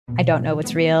I don't know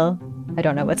what's real. I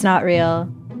don't know what's not real.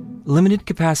 Limited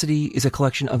Capacity is a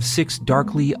collection of 6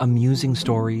 darkly amusing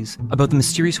stories about the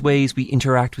mysterious ways we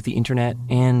interact with the internet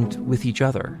and with each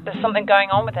other. There's something going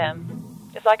on with him.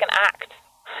 It's like an act.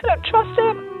 I don't trust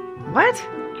him. What?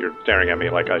 You're staring at me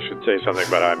like I should say something,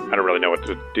 but I don't really know what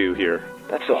to do here.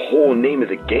 That's the whole name of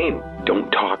the game. Don't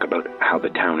talk about how the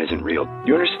town isn't real.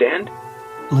 You understand?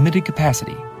 Limited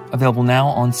Capacity, available now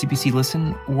on CBC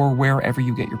Listen or wherever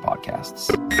you get your podcasts.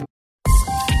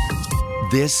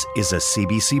 This is a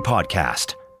CBC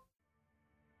podcast.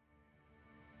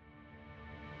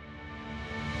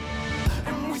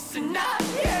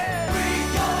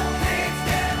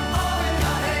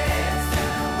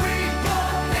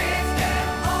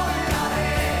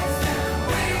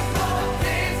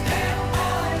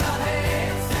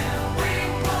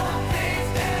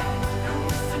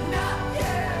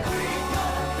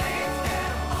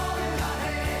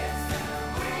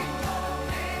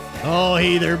 Oh,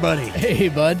 hey there, buddy. Hey,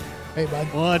 bud. Hey, bud.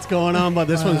 What's going on, bud?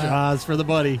 This one's for the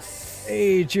buddy.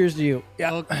 Hey, cheers to you.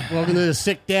 Yeah. Welcome to the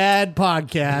Sick Dad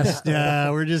podcast.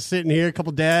 We're just sitting here, a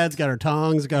couple dads, got our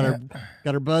tongs, got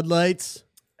our Bud Lights.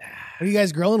 What are you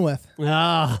guys grilling with?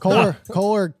 Coal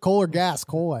or gas?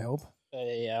 Coal, I hope.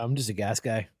 Yeah, I'm just a gas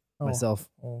guy myself.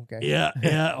 Oh, okay. Yeah,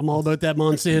 I'm all about that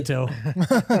Monsanto.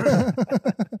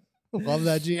 Love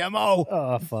that GMO.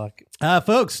 Oh, fuck.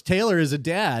 Folks, Taylor is a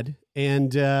dad,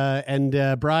 and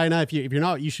Brian, if you're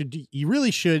not, you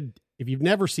really should. If you've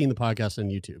never seen the podcast on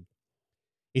YouTube,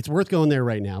 it's worth going there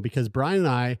right now because Brian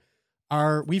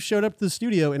and we've showed up to the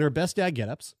studio in our best dad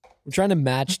getups. We're trying to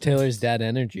match Taylor's dad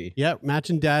energy. Yeah,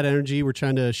 matching dad energy. We're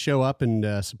trying to show up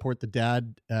and support the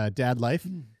dad life.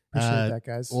 Appreciate that,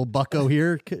 guys. Old Bucko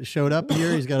here showed up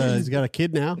here. He's got a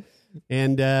kid now,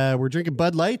 and we're drinking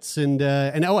Bud Lights. And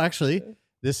actually,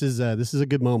 this is a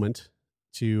good moment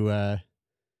to.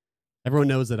 Everyone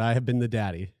knows that I have been the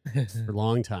daddy for a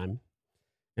long time,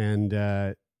 and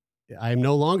I am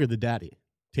no longer the daddy.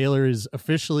 Taylor is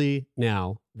officially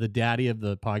now the daddy of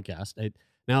the podcast.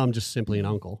 Now I'm just simply an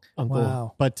uncle.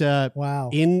 Wow. But wow.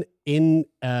 In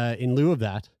lieu of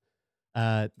that,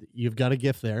 you've got a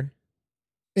gift there.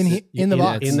 In the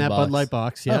box. In that box. Bud Light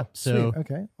box. Yeah. Oh, so sweet.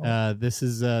 Okay. this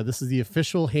is the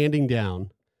official handing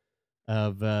down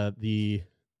of the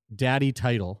daddy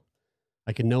title.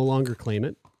 I can no longer claim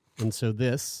it, and so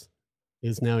this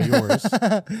is now yours.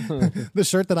 The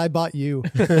shirt that I bought you.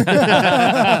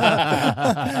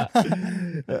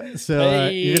 So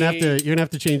you're gonna have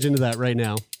to change into that right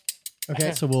now.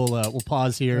 Okay. So we'll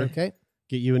pause here. Okay.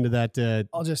 Get you into that.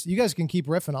 You guys can keep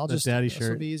riffing. I'll just daddy this will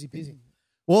shirt. be easy peasy.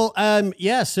 Well,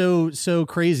 yeah. So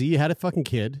crazy. You had a fucking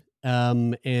kid,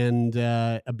 and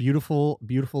a beautiful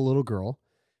little girl.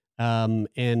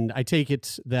 And I take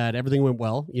it that everything went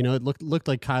well. You know, it looked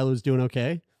like Kyla was doing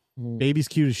okay. Baby's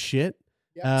cute as shit.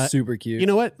 Super cute. You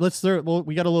know what?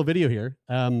 We got a little video here.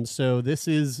 So this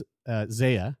is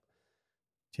Zaya,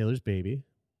 Taylor's baby.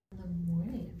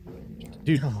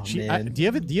 Dude, do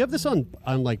you have this on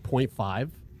like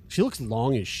 0.5? She looks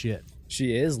long as shit.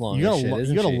 She is long You got as shit,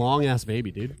 isn't a she? long ass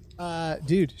baby, dude.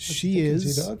 Dude, she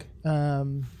is. Look at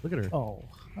her. Oh,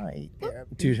 hi there,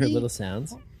 Dude, her baby. little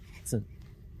sounds. Listen.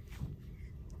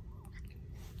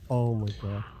 Oh my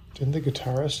god. Didn't the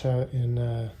guitarist in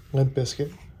Limp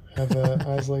Bizkit have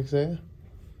eyes like Zaya?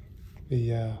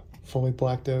 The fully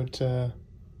blacked out.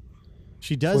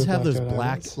 She does fully have those blacked out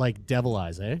black eyelids. like devil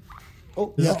eyes, eh?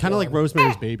 Oh, This is kind of like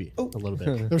Rosemary's Baby a little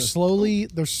bit. They're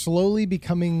slowly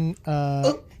becoming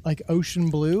like ocean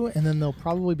blue, and then they'll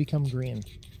probably become green.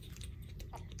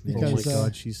 Oh my Because,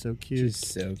 god, she's so cute. She's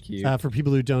so cute. For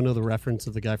people who don't know the reference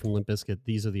of the guy from Limp Bizkit,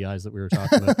 these are the eyes that we were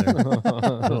talking about there.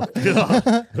 Oh, God.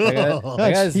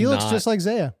 That guy's he looks not- just like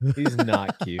Zaya. He's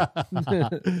not cute. He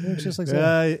looks just like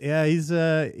Zaya. Yeah,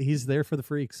 he's there for the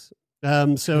freaks.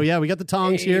 So yeah, we got the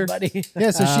tongs here. buddy. Yeah,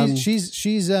 so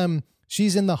she's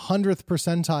in the 100th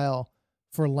percentile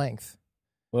for length.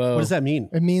 Whoa. What does that mean?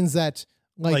 It means that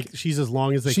Like she's as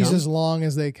long as they she's come? as long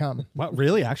as they come. What,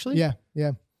 really? Actually? Yeah.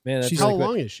 Man, that's She's How like what-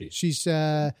 long is she? She's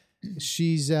the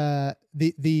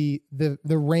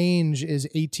range is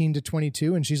 18 to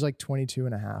 22, and she's like 22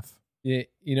 and a half. You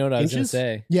know what I was going to Inches?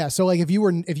 say? Yeah, so like if you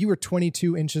were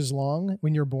 22 inches long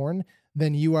when you're born,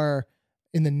 then you are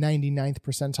in the 99th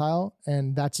percentile,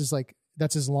 and that's as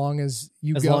long as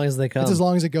you As go. long as they come. It's as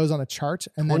long as it goes on a chart.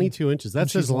 And 22 inches.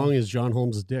 That's she's as long long. as John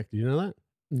Holmes' dick. Do you know that?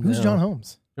 Who's No. John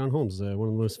Holmes? John Holmes, one of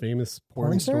the most famous porn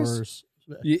Porn stars? stars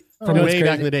You- from you know what's way back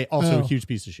in crazy? the day. Also Oh. a huge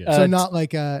piece of shit. So not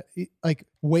like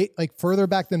further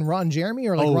back than Ron Jeremy,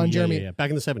 or like Ron Jeremy. Yeah. Back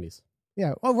in the 70s.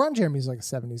 Yeah. Well, Ron Jeremy's like a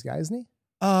 70s guy, isn't he?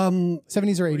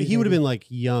 70s or 80s. He would have maybe. been like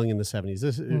young in the 70s.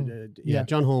 This, Yeah.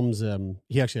 John Holmes.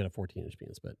 He actually had a 14-inch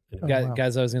penis, but anyway. wow.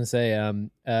 Guys, I was gonna say,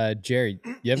 Jerry,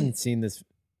 you haven't seen this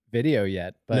video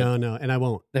yet, but no, and I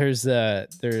won't. there's I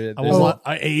won't.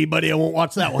 Hey, buddy, I won't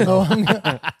watch that one. Oh, I'm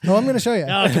going to show you.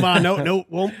 Oh, come on, no,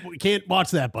 we can't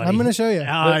watch that, buddy. I'm going to show you.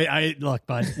 I look,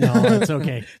 bud. No, it's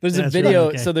okay. There's a That's video.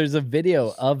 right, okay. So there's a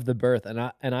video of the birth, and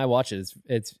I watch it.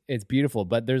 It's beautiful,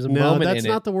 but there's a No, moment that's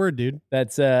in not it. the word, dude.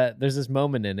 There's this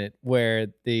moment in it where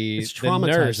It's the traumatizing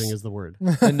nurse, is the word.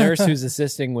 the nurse who's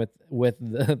assisting with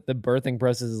the birthing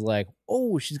process is like,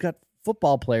 oh, she's got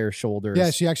football player shoulders. Yeah,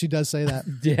 she actually does say that.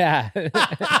 Yeah.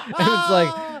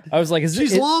 I was like,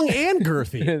 She's long and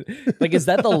girthy. Like, is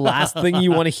that the last thing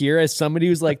you want to hear as somebody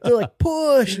who's like, they're like,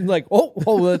 push, and like,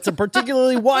 oh, that's a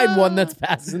particularly wide one that's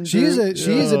passing. She's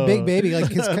through. a big baby, like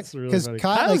That's really funny.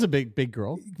 Kyle's a big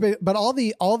girl. but all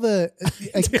the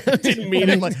Didn't mean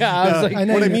it. Like, Yeah, I was like, I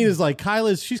know what I you- mean is like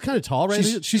Kyla's. She's kind of tall, right?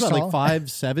 She's got tall. like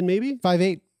 5'7", maybe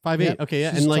 5'8". 5'8". Yep. Okay,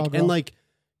 yeah, She's a tall girl. and like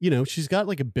you know, she's got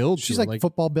like a build. She's to her. like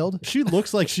football build. She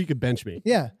looks like she could bench me.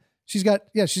 Yeah, she's got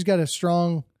a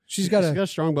strong. She's got a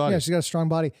strong body. Yeah, she's got a strong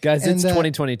body. Guys, it's And,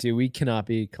 2022. We cannot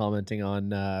be commenting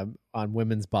on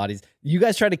women's bodies. You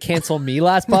guys tried to cancel me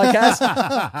last podcast.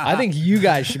 I think you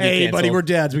guys should be Hey, canceled. buddy, we're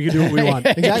dads. We can do what we want.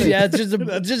 Exactly. Yeah, it's just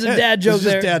a dad joke It's just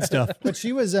there. dad stuff. But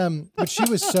she was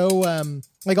so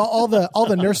like all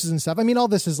the nurses and stuff. I mean, all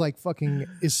this is like fucking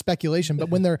is speculation. But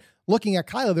when they're looking at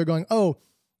Kyla, they're going, oh,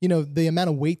 you know, the amount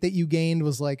of weight that you gained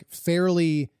was like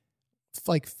fairly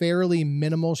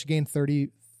minimal. She gained 30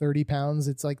 pounds.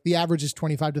 It's like the average is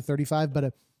 25 to 35,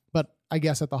 but I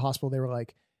guess at the hospital they were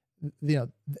like, you know,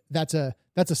 that's a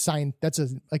sign, that's a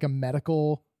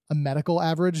medical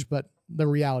average, but the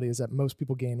reality is that most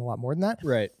people gain a lot more than that.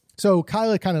 Right. So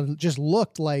Kyla kind of just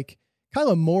looked like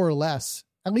Kyla more or less,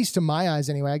 at least to my eyes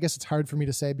anyway. I guess it's hard for me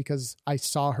to say because I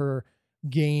saw her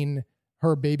gain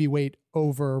her baby weight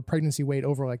over pregnancy weight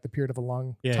over like the period of a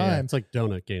long time. Yeah, it's like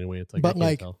donut gaining weight. It's like, But I can't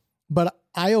like- tell. But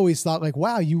I always thought like,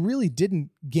 wow, you really didn't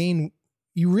gain.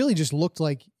 You really just looked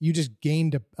like you just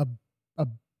gained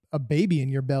a baby in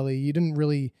your belly. You didn't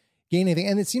really gain anything.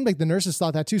 And it seemed like the nurses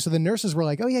thought that too. So the nurses were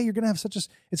like, oh yeah, you're going to have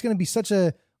it's going to be such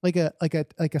a, like a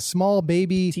small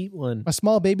baby, Petite one. a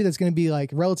small baby that's going to be like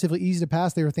relatively easy to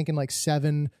pass. They were thinking like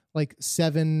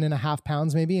 7.5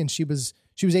 pounds maybe. And she was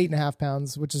 8.5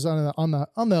 pounds, which is on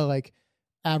the like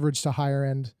average to higher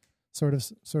end sort of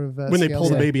When they scale. pull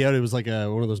the Yeah. baby out, it was like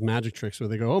one of those magic tricks where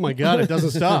they go, "Oh my god, it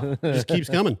doesn't stop; it just keeps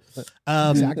coming."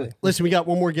 Exactly. Listen, we got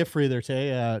one more gift for you there,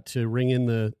 Tay, to ring in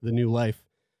the new life.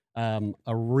 A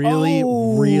really,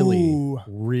 really,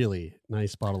 really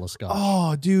nice bottle of scotch.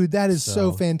 Oh, dude, that is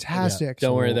so So, fantastic.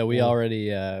 Don't worry, So though. We we'll- already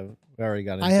got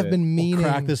into I have it. been meaning. We'll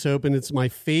crack this open. It's my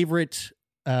favorite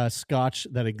scotch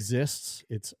that exists.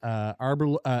 It's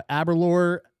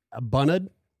Aberlour Bunnud.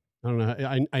 I don't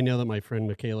know. I know that my friend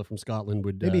Michaela from Scotland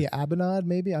would Maybe Abanad,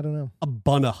 maybe I don't know.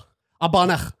 Abana.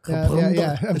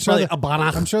 Yeah. I'm It's sure, probably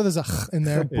Abana. I'm sure there's a in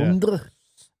there. Yeah.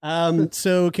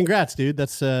 So congrats, dude.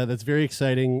 That's very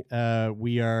exciting.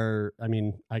 We are. I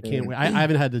mean, I can't wait. I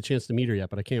haven't had the chance to meet her yet,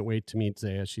 but I can't wait to meet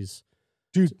Zaya. She's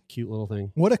a cute little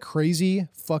thing. What a crazy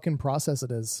fucking process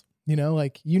it is. You know,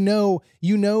 like you know,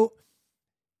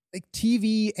 like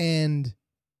TV and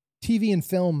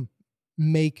film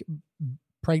make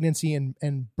pregnancy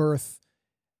and birth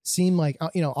seem like,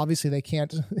 you know, obviously they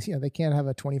can't have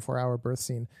a 24-hour birth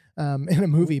scene in a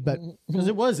movie, but Because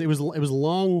it was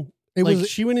long. It Like was-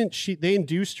 she went in. They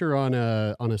induced her on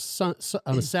a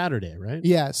Saturday, right?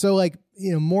 yeah. So like,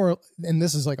 you know, more, and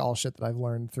this is like all shit that I've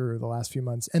learned through the last few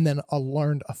months, and then I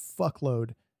learned a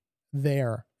fuckload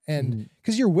there. And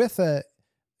because you're with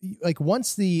like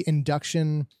once the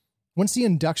induction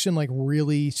like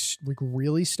really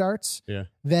starts, Yeah.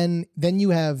 then you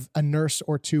have a nurse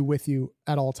or two with you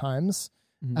at all times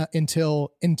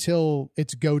until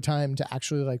it's go time to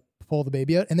actually like pull the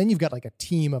baby out, and then you've got like a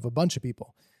team of a bunch of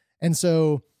people. And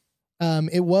so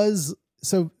it was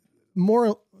so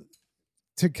more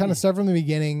to kind of start from the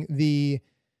beginning, the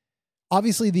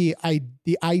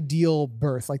ideal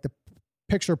birth, like the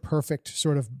picture perfect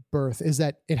sort of birth, is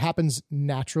that it happens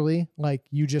naturally. Like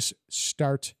you just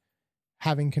start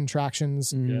having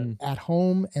contractions at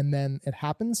home and then it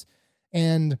happens.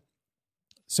 And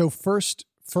so first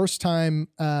time,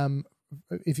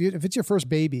 if it's your first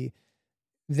baby,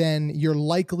 then you're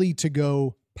likely to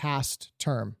go past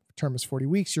term. Term is 40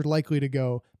 weeks. You're likely to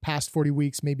go past 40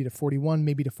 weeks, maybe to 41,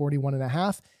 maybe to 41 and a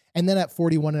half. And then at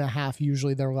 41 and a half,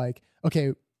 usually they're like,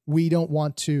 okay, we don't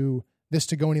want this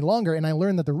to go any longer. And I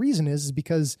learned that the reason is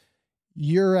because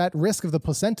you're at risk of the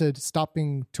placenta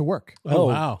stopping to work. Oh,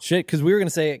 wow. Shit, because we were going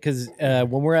to say it because when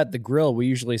we're at the grill, we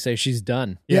usually say she's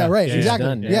done. Yeah, right. yeah, exactly.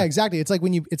 done, yeah, exactly. It's like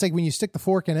when you stick the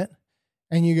fork in it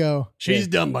and you go, She's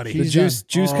done, buddy. The She's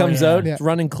juice done. comes yeah. out, Yeah. it's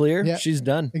running clear. Yeah. She's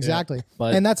done. Exactly.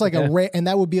 But- and that's like yeah. and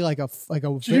that would be like a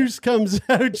Juice comes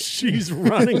out. She's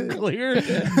running clear.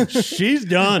 She's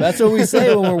done. That's what we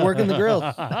say when we're working the grill.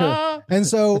 and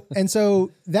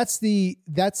so that's the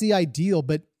ideal,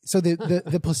 but so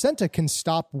the placenta can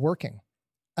stop working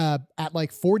at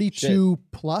like 42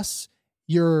 plus.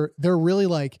 They're really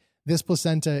like, this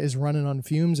placenta is running on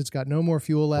fumes. It's got no more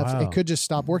fuel left. Wow. It could just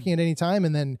stop working at any time,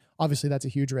 and then obviously that's a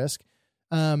huge risk.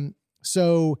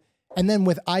 So and then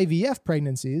with IVF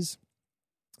pregnancies,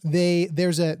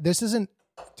 this isn't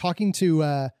talking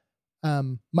to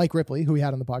Mike Ripley, who we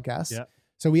had on the podcast. Yeah.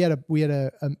 So we had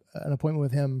an appointment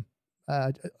with him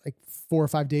like 4 or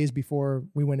 5 days before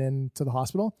we went into the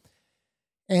hospital.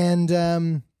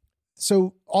 And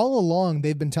so all along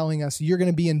they've been telling us you're going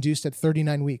to be induced at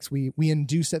 39 weeks. We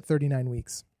induce at 39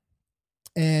 weeks.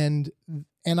 And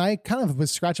I kind of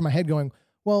was scratching my head going,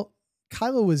 well,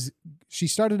 Kyla she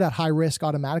started at high risk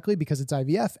automatically because it's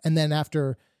IVF. And then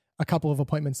after a couple of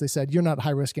appointments, they said, you're not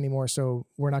high risk anymore. So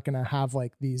we're not going to have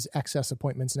like these excess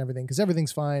appointments and everything because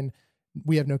everything's fine.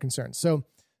 We have no concerns. So,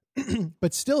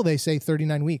 but still they say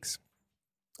 39 weeks.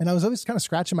 And I was always kind of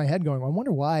scratching my head going, I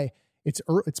wonder why it's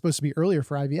supposed to be earlier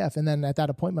for IVF. And then at that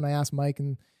appointment, I asked Mike,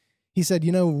 and he said,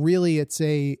 really,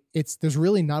 there's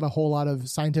really not a whole lot of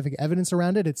scientific evidence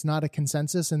around it. It's not a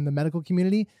consensus in the medical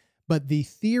community, but the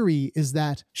theory is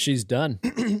that She's done.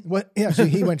 he went,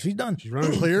 she's done. She's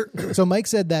running clear. So Mike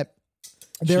said that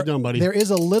She's done, buddy. there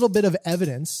is a little bit of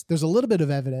evidence. There's a little bit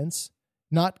of evidence,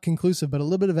 not conclusive, but a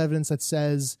little bit of evidence that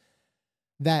says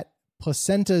that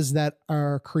placentas that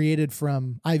are created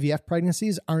from IVF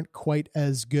pregnancies aren't quite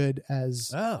as good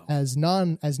as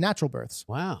natural births.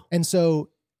 Wow. And so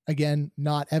again,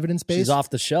 not evidence based. She's off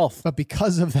the shelf. But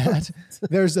because of that,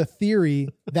 there's a theory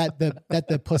that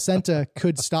the placenta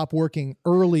could stop working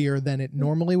earlier than it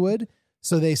normally would.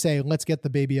 So they say, let's get the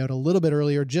baby out a little bit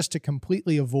earlier just to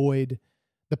completely avoid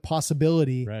the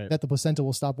possibility that the placenta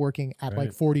will stop working at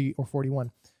like 40 or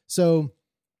 41. So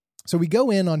we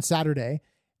go in on Saturday,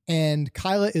 and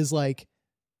Kyla is like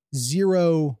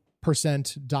 0%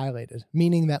 dilated,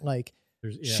 meaning that like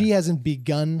she hasn't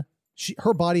begun.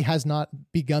 Her body has not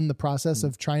begun the process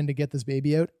of trying to get this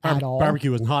baby out at all.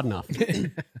 Barbecue wasn't hot enough.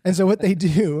 And so what they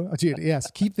do, dude, yes,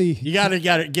 keep the. You gotta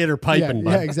get her piping,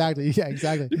 bud. Yeah, exactly. Yeah,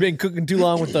 exactly. You've been cooking too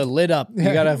long with the lid up. You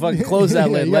gotta fucking close that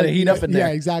lid. Let it heat up in there.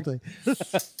 Yeah, exactly.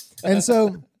 And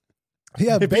so,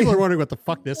 yeah, If people are wondering what the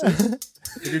fuck this is,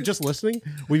 if you're just listening,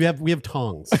 we have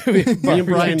tongs. Me and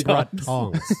Brian brought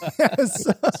tongs. yes,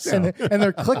 and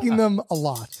they're clicking them a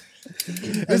lot.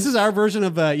 This is our version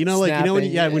of when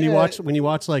you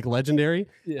watch like Legendary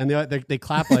and they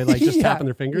clap by like just tapping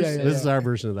their fingers. This is our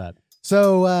version of that.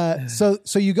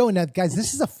 So you go in that, guys.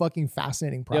 This is a fucking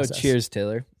fascinating Yo, process. cheers,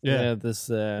 Taylor. Yeah. This.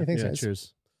 I think so.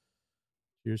 Cheers.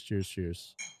 Cheers.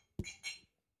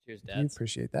 Cheers, I Dad.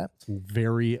 appreciate that. Some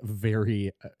very,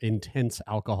 very intense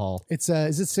alcohol. It's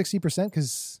is it 60%?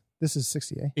 Because this is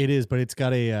 60. It is, but it's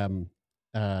got a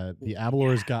the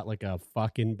Abelour's got like a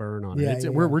fucking burn on it. Yeah,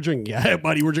 We're drinking,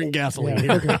 buddy. We're drinking gasoline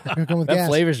here. Cooking with That gas.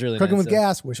 flavor's really Cooking nice, with though.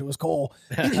 gas. Wish it was coal.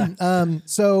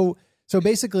 So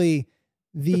basically,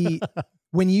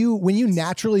 when you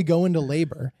naturally go into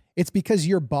labor, it's because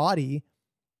your body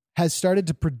has started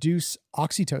to produce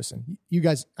oxytocin. You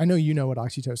guys, I know you know what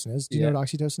oxytocin is. Do you know what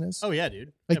oxytocin is? Oh yeah,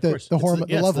 dude. Like Yeah, of course. the It's hormone,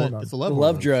 the love hormone. It's the The love love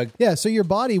hormone. drug. Yeah. So your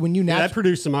body, when you Yeah, I naturally,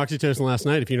 produced some oxytocin last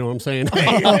night. If you know what I'm saying.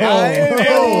 hey,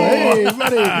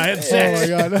 buddy. I had sex.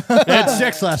 Oh my god. I had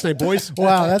sex last night, boys.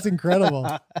 Wow, that's incredible.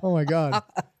 Oh my God.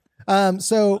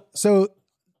 So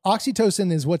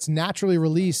oxytocin is what's naturally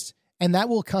released, and that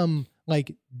will come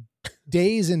like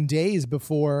days and days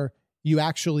before you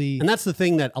actually. And that's the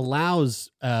thing that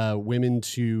allows women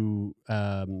to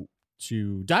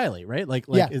dilate, right? Like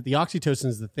the oxytocin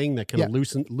is the thing that kind of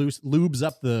lubes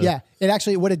up the. Yeah, it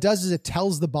actually, what it does is it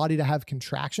tells the body to have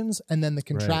contractions, and then the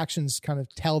contractions kind of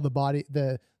tell the body,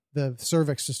 the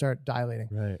cervix to start dilating.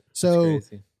 Right. So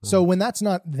when that's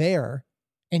not there,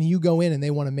 and you go in and they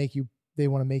want to make you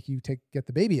get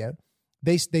the baby out,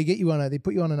 they get you on they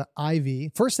put you on an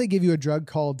IV. First, they give you a drug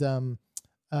called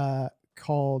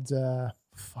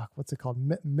what's it called?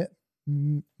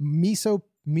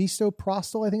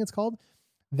 Misoprostol, I think it's called.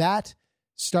 That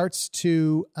starts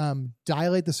to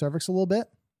dilate the cervix a little bit,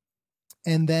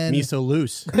 and then Miso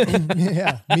loose.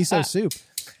 yeah, miso soup,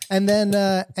 and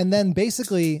then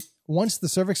basically once the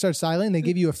cervix starts dilating, they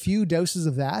give you a few doses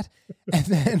of that,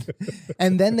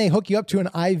 and then they hook you up to an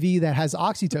IV that has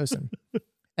oxytocin.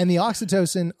 And the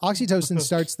oxytocin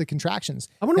starts the contractions.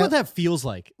 I wonder what that feels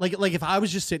like. Like if I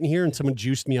was just sitting here and someone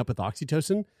juiced me up with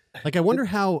oxytocin, like I wonder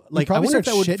how. Like I wonder if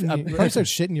that would probably start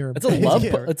shitting your. It's a love.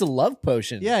 It's a love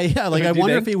potion. Yeah. Like I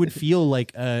wonder if it would feel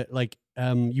like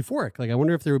euphoric. Like I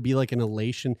wonder if there would be like an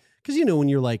elation because when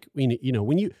you're like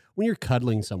when you're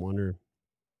cuddling someone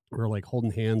or like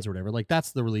holding hands or whatever, like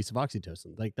that's the release of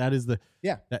oxytocin. Like that is the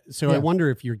I wonder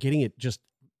if you're getting it just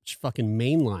fucking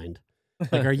mainlined.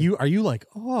 Like are you like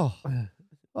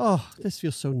this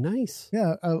feels so nice?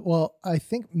 Yeah. Well, I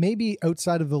think maybe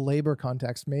outside of the labor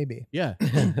context, maybe. Yeah.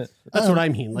 That's what I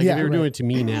mean. Like if they were doing it to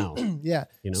me now. Yeah.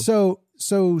 So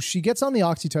she gets on the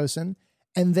oxytocin,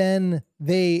 and then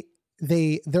they're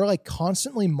like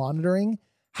constantly monitoring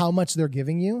how much they're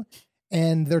giving you,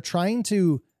 and they're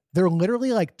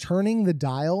literally like turning the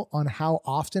dial on how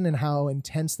often and how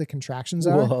intense the contractions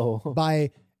are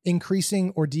by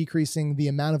increasing or decreasing the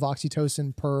amount of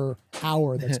oxytocin per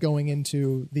hour that's going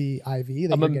into the IV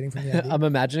that you're getting from the IV. I'm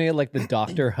imagining it like the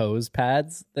Dr. Hose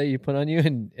pads that you put on you.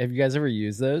 And have you guys ever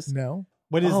used those? No.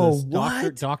 What is this?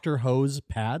 Dr. Hose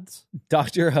pads?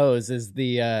 Dr. Hose is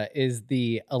the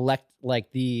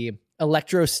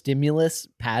electrostimulus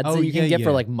pads that you can get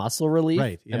for like muscle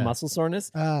relief and muscle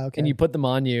soreness. Okay. And you put them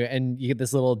on you and you get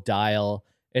this little dial.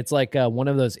 It's like one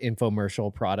of those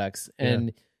infomercial products.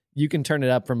 And you can turn it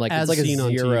up from like, as it's like a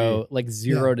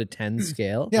 0 to 10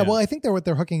 scale. Yeah, well, I think what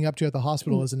they're hooking up to at the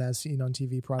hospital is an as seen on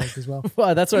TV product as well.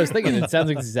 Well, that's what I was thinking. It sounds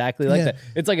exactly like that.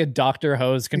 It's like a Dr.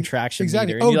 Hose contraction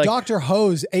exactly. meter. Oh, Dr.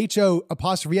 Hose, H-O''.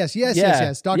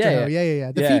 Yes. Dr. Ho.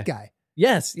 Yeah. The feet guy.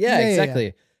 Yes. Yeah,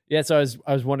 exactly. Yeah, so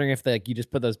I was wondering if you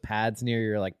just put those pads near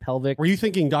your like pelvic. Were you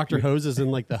thinking Dr. Hose is in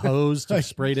like the hose to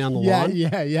spray down the lawn?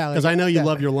 Yeah. Because I know you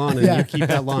love your lawn and you keep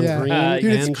that lawn green.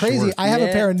 Dude, it's and crazy. short. I have a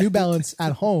pair of New Balance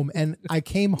at home, and I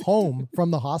came home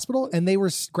from the hospital and they were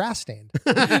grass stained,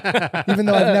 even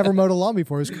though I've never mowed a lawn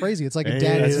before. It was crazy. It's like a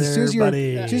dad. As soon as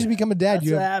you become a dad,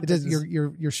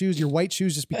 your shoes, your white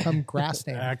shoes just become grass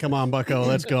stained. Come on, Bucko,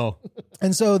 let's go.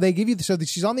 And so they give you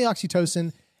she's on the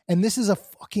oxytocin. And this is a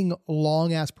fucking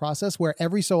long ass process where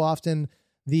every so often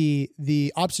the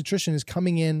obstetrician is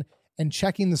coming in and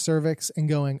checking the cervix and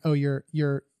going, oh, you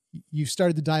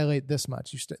started to dilate this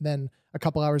much. Then a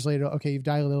couple hours later, okay, you've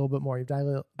dilated a little bit more. You've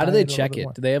dilated. How do they check it?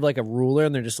 Do they have like a ruler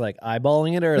and they're just like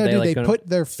eyeballing it, or no, they put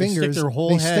their fingers, they stick their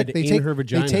whole head in her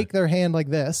vagina. They take their hand like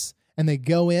this and they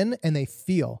go in and they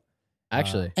feel.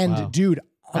 Actually, and dude,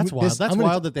 that's wild. That's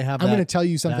wild that they have. I'm going to tell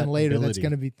you something later that's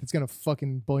going to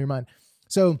fucking blow your mind.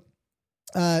 So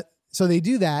they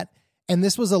do that, and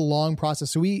this was a long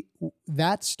process. So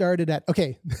that started at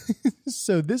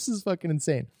so this is fucking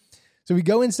insane. So we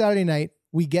go in Saturday night,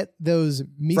 we get those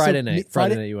Friday night.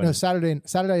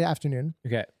 Saturday afternoon.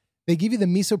 Okay. They give you the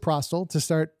misoprostol to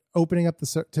start opening up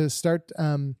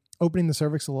opening the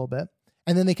cervix a little bit,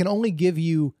 and then they can only give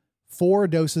you 4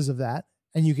 doses of that,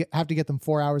 and you have to get them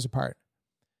 4 hours apart.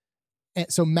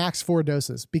 And so max 4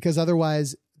 doses, because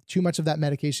otherwise too much of that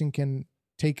medication can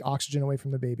take oxygen away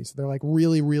from the baby. So they're like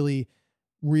really, really,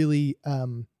 really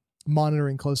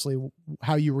monitoring closely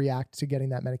how you react to getting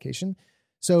that medication.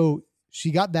 So she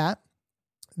got that.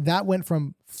 That went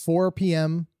from 4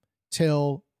 p.m.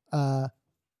 till 5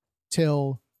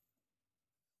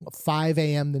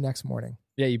 a.m. the next morning.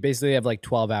 Yeah, you basically have like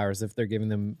 12 hours if they're giving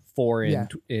them 4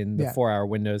 in the 4 hour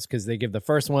windows, because they give the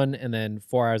first one and then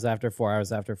 4 hours after, 4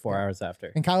 hours after, 4 hours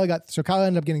after. And Kyla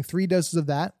ended up getting 3 doses of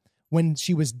that when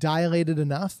she was dilated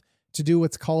enough to do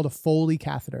what's called a Foley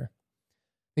catheter.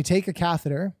 They take a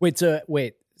catheter.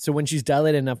 So when she's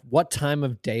dilated enough, what time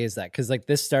of day is that? Because like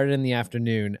this started in the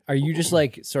afternoon. Are you just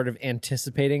like sort of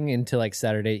anticipating into like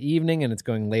Saturday evening and it's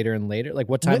going later and later? Like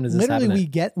what time does this happen?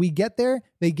 Literally, we get there.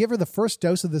 They give her the first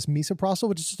dose of this misoprostol,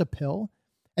 which is just a pill.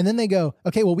 And then they go,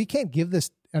 okay, well, we can't give this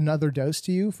another dose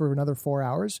to you for another 4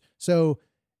 hours. So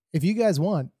if you guys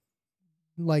want,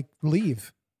 like,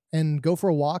 leave and go for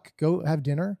a walk, go have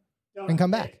dinner, and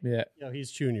come back. Yeah.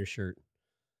 He's chewing your shirt.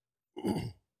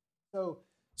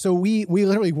 So we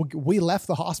literally left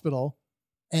the hospital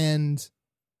and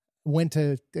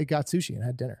got sushi and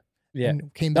had dinner. Yeah.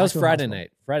 And came that back was to the Friday hospital.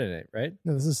 night. Friday night, right?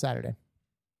 No, this is Saturday.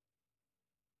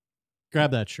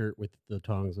 Grab that shirt with the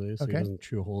tongs, so Okay. he doesn't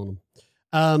chew a hole in him.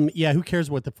 Who cares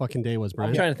what the fucking day was, Brian?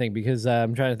 I'm trying to think because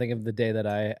I'm trying to think of the day that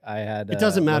I had. It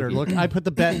doesn't matter. Loki. Look, I put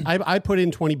the bet. I put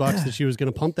in $20 that she was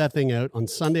going to pump that thing out on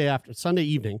Sunday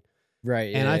evening.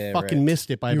 Right. And I fucking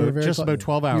missed it by about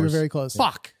 12 hours. You were very close.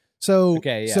 Fuck. So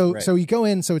okay, yeah, so right. so you go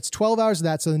in. So it's 12 hours of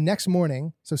that. So the next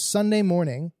morning, so Sunday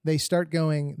morning, they start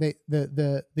going.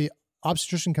 The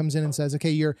obstetrician comes in and says,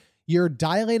 okay, you're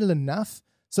dilated enough.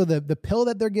 So the pill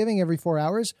that they're giving every 4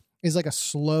 hours is like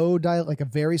a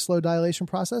very slow dilation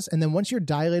process. And then once you're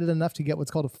dilated enough to get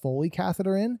what's called a Foley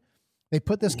catheter in, they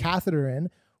put this catheter in,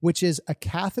 which is a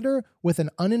catheter with an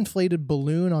uninflated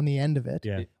balloon on the end of it.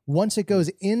 Yeah. Once it goes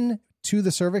into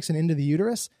the cervix and into the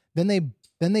uterus, then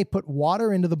they put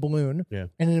water into the balloon and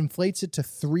it inflates it to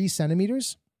 3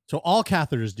 centimeters. So all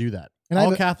catheters do that. And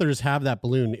all catheters have that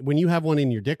balloon. When you have one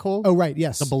in your dick hole, oh right,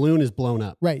 yes, the balloon is blown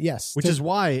up. Right, yes. Which is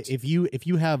why if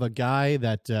you have a guy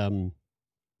that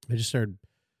I just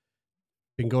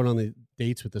been going on the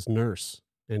dates with this nurse,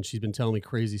 and she's been telling me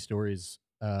crazy stories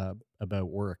about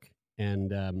work.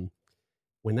 And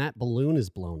when that balloon is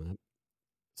blown up,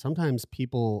 sometimes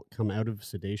people come out of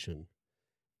sedation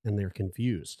and they're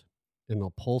confused. And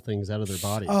they'll pull things out of their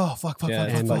bodies. Oh, fuck.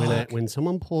 And when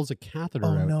someone pulls a catheter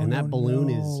out and that balloon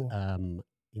is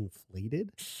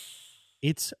inflated,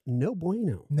 it's no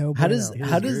bueno. No How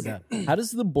bueno.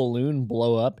 does the balloon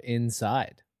blow up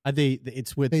inside?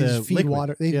 It's with they the just feed liquid.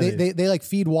 water. They like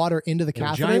feed water into the A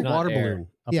catheter. giant Not water air. balloon.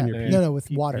 Up in your No, with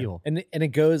water. peel. And it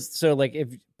goes, so like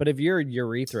if your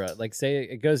urethra, like say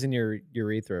it goes in your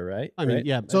urethra, right? I mean, Right?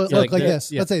 yeah. So yeah, look like the-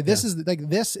 this. yeah, Let's say yeah. this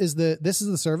is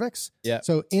the cervix. Yeah.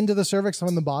 So into the cervix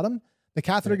from the bottom, the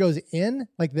catheter goes in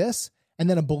like this, and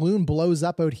then a balloon blows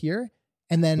up out here,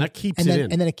 and then And that keeps and it then,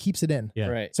 in. And then it keeps it in. Yeah.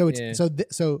 Right. So it's Yeah. so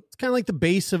It's kind of like the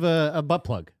base of a butt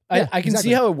plug. Yeah, I can exactly.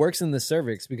 see how it works in the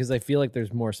cervix because I feel like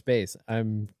there's more space.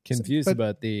 I'm confused but-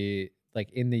 about the like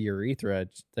in the urethra,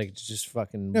 like it's just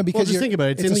fucking. No, because Well, just you're- think about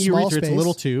it. It's in a the small urethra. It's a space.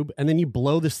 little tube, and then you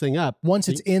blow this thing up. Once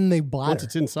it's in the bladder. Once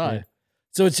it's inside.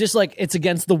 So it's just like it's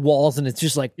against the walls and it's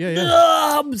just like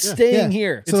I'm staying Yeah.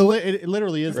 here. So it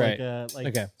literally is Right. like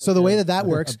Okay. So the way that a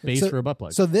works, base so, for a butt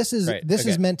plug. So this is Right, this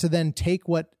is okay. meant to then take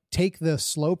the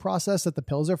slow process that the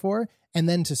pills are for, and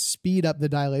then to speed up the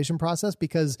dilation process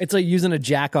because It's like using a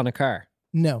jack on a car.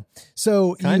 no.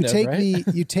 So Kind you of, take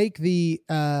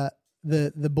right?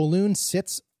 the balloon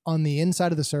sits on the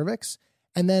inside of the cervix,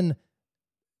 and then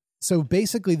so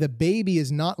basically the baby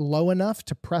is not low enough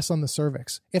to press on the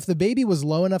cervix. If the baby was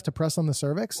low enough to press on the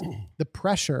cervix, the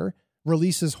pressure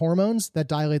releases hormones that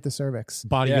dilate the cervix.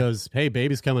 Body goes, hey,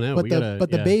 baby's coming out. But We the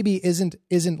gotta, baby isn't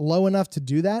low enough to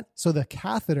do that. So the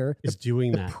catheter is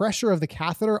doing the that. pressure of the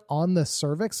catheter on the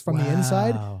cervix from the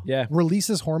inside Yeah.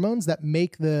 releases hormones that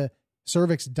make the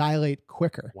cervix dilate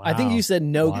quicker. I think you said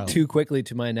no Wild. too quickly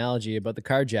to my analogy about the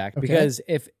car jack Okay. because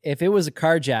if it was a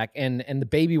car jack and the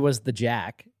baby was the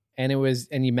jack and you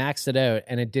maxed it out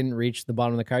and it didn't reach the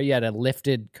bottom of the car, you had a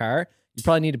lifted car, you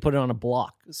probably need to put it on a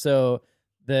block. So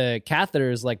the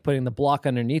catheter is like putting the block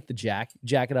underneath the jack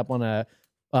it up on a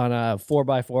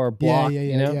 4x4 block.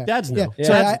 You know? Dads know. Yeah.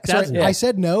 Sorry, Dads know. I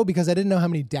said no because I didn't know how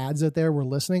many dads out there were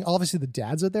listening. Obviously, the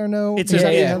dads out there know. It's Is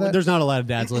that- yeah. how that- There's not a lot of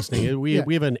dads listening. We Yeah.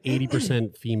 we have an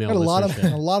 80% female got a lot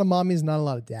listenership. of mommies, not a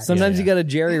lot of dads. Sometimes you got to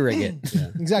jerry rig it.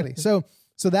 Exactly. So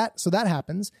that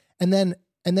happens, and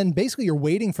then basically you're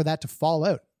waiting for that to fall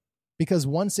out because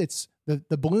once it's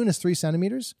the balloon is 3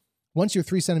 centimeters. Once you're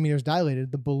 3 centimeters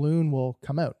dilated, the balloon will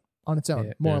come out on its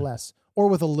own, more or less, or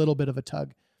with a little bit of a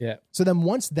tug. Yeah. So then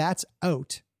once that's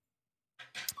out,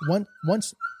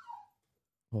 once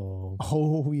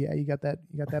oh yeah, you got that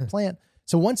plant.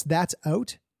 So once that's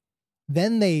out,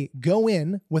 then they go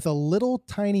in with a little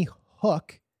tiny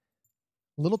hook,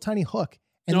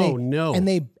 and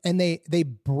they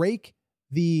break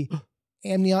the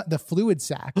the fluid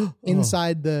sac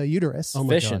inside the uterus. Oh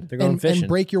my Fishing. God. They're going fishing. And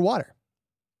break your water.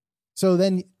 So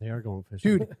then, They are going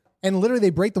fishing. dude, and literally they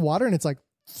break the water and it's like,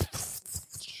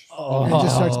 and it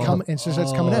just starts coming. It just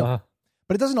starts coming out,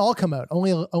 but it doesn't all come out.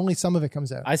 Only some of it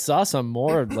comes out. I saw some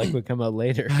more like would come out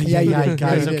later. Yeah, you did.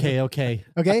 guys. Yeah, you did. Okay.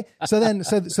 Okay. So then,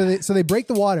 so they break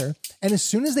the water, and as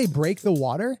soon as they break the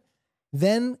water,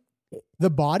 then the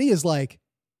body is like,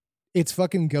 it's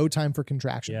fucking go time for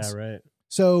contractions. Yeah, right.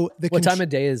 So What time of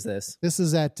day is this? This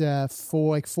is at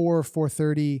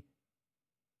 4:30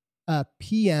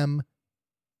 p.m.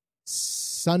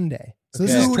 Sunday. So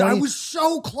this Okay. is Dude, 20 I was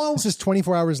so close. This is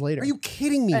 24 hours later. Are you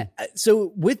kidding me?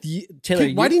 So with you, Taylor,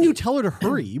 Why didn't you tell her to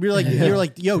hurry? You're like,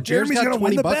 yo, Jared's Jeremy's got gonna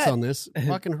win $20 the bet. on this.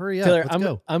 Fucking hurry up. Taylor, Let's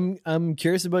go. I'm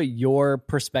curious about your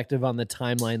perspective on the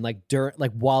timeline,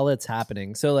 like while it's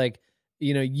happening. So like,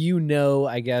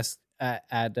 I guess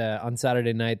at on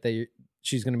Saturday night that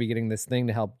she's going to be getting this thing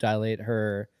to help dilate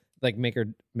her, like make her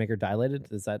dilated.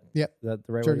 Is that the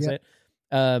right Sure, way to say it?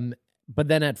 But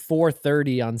then at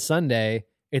 4:30 on Sunday,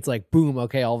 it's like boom.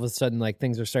 Okay, all of a sudden like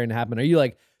things are starting to happen. Are you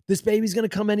like, this baby's going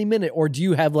to come any minute, or do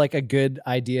you have like a good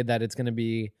idea that it's going to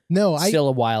be still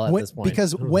a while at this point?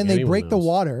 Because when they break the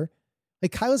water,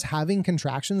 like Kyla's having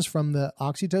contractions from the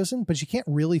oxytocin, but she can't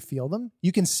really feel them.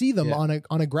 You can see them on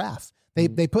a graph.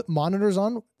 They put monitors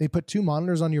on. They put 2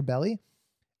 monitors on your belly.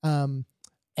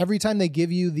 Every time they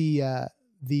give you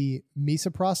the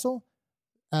misoprostol,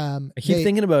 I keep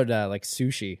thinking about like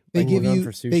sushi. They Like give we're going you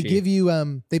for sushi. they give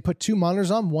you they put 2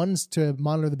 monitors on. One's to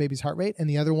monitor the baby's heart rate, and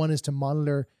the other one is to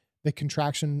monitor the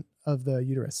contraction of the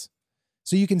uterus.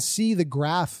 So you can see the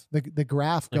graph, the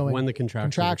graph Like going when the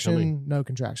contractions are coming. contraction, no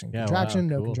contraction, Yeah, contraction, wow,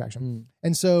 no cool. contraction.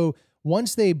 And so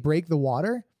once they break the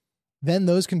water, then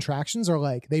those contractions are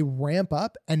like they ramp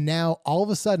up, and now all of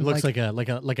a It sudden, looks like a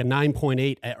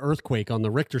 9.8 earthwake on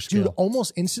the Richter scale. dude,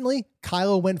 almost instantly,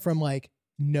 Kyla went from like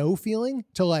no feeling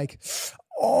to like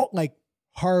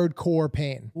hardcore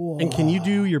pain. And can you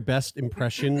do your best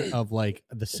impression of like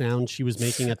the sound she was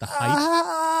making at the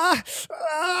height?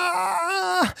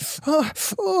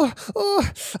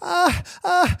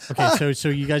 Okay, so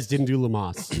you guys didn't do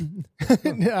Lamaze.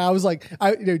 I was like,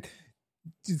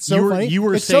 it's so You were- funny. you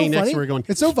were It's saying so next funny. we're going,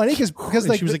 It's so funny because And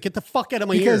like she was like, "Get the fuck out of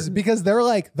my because ear!" because they're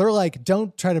like,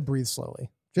 don't try to breathe slowly.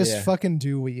 Just Yeah. fucking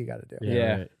do what you got to do.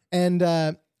 Yeah.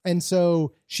 right. And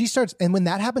so she starts, and when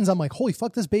that happens, I'm like, holy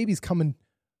fuck, this baby's coming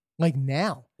like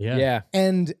now. Yeah. Yeah.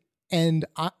 And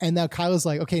now Kyla's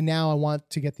like, okay, now I want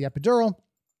to get the epidural.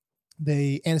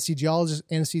 The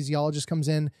anesthesiologist comes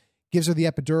in, gives her the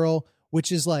epidural,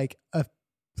 which is like a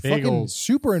Big fucking old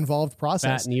super involved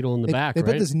process. Fat needle in the back, They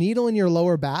right? put this needle in your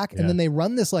lower back, Yeah. and then they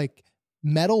run this like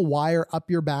metal wire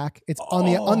up your back. It's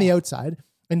on the outside,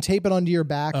 and tape it onto your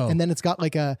back, Oh. and then it's got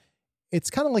like it's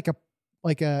kind of like an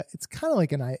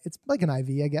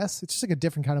IV, I guess. It's just like a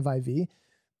different kind of IV.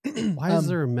 Why is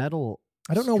there a metal?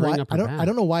 I don't know string why. up her back? I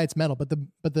don't know why it's metal, but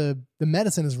the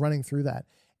medicine is running through that.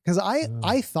 Because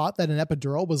I thought that an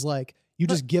epidural was like you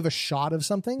just give a shot of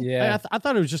something. Yeah. I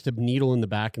thought it was just a needle in the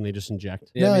back and they just inject.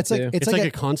 Yeah, No, me it's like too. It's like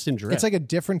a constant drip. it's like a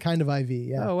different kind of IV.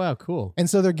 Yeah. Oh wow, cool. And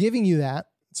so they're giving you that.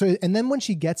 So and then when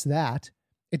she gets that,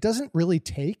 it doesn't really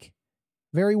take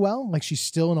very well. Like she's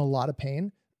still in a lot of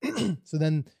pain. So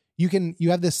then you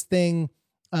have this thing,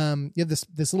 you have this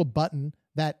little button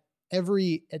that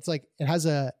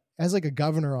it has like a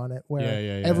governor on it where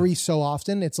Yeah. every so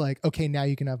often it's like, okay, now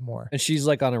you can have more. And she's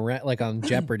like on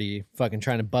Jeopardy, fucking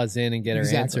trying to buzz in and get her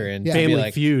Exactly. answer and Yeah. be Family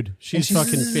like, Feud. She's she's-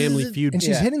 fucking Family Feud. And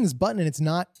she's Yeah. hitting this button and it's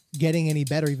not getting any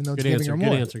better, even though it's Good giving answer. her Good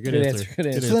more. answer. Good Good answer. answer, good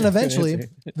answer. So then eventually answer.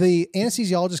 the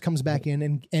anesthesiologist comes back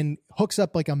in and hooks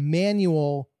up like a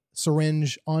manual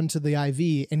syringe onto the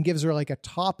IV and gives her like a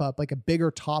top up, like a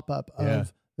bigger top up of Yeah.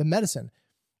 the medicine.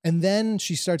 And then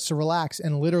she starts to relax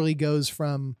and literally goes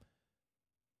from,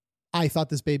 I thought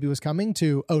this baby was coming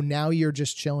to, oh, now you're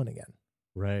just chilling again.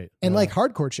 Right. And like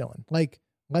hardcore chilling, like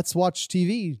let's watch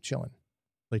TV chilling.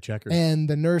 play checkers. And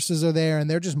the nurses are there and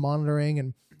they're just monitoring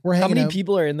and we're How hanging many out.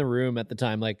 people are in the room at the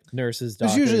time? Like nurses,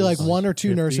 There's doctors? usually like 1 or 2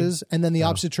 50? nurses, and then the Oh.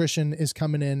 obstetrician is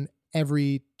coming in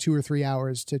every 2 or 3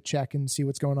 hours to check and see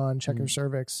what's going on, check her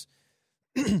cervix,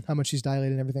 how much she's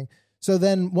dilated and everything. So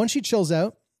then once she chills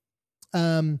out,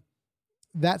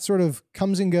 that sort of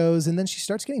comes and goes, and then she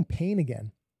starts getting pain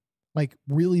again, like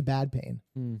really bad pain.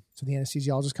 So the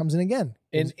anesthesiologist comes in again.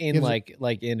 in Gives her-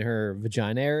 like in her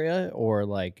vagina area or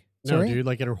like no, sorry? dude,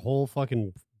 like in her whole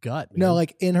fucking gut. Man. No,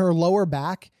 like in her lower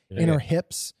back, in Yeah. her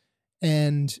hips,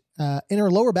 and in her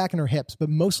lower back and her hips, but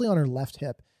mostly on her left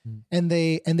hip. And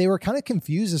they were kind of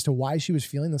confused as to why she was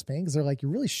feeling this pain because they're like, you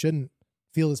really shouldn't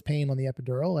feel this pain on the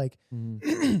epidural. Like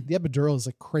the epidural is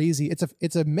like crazy.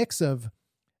 It's a mix of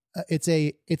it's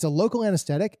a local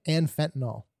anesthetic and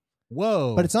fentanyl,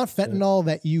 Whoa. but it's not fentanyl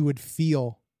that you would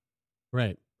feel.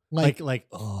 right. Like,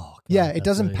 oh God, yeah, it that's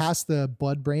doesn't nice. pass the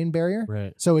blood-brain barrier.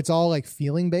 Right. So it's all like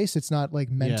feeling based. It's not like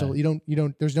mental. Yeah. You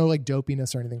don't. There's no like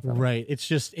dopiness or anything from it. Right. It's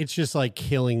just like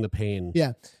killing the pain.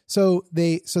 Yeah. So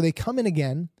they come in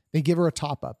again. They give her a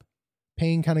top up.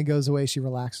 Pain kind of goes away. She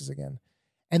relaxes again.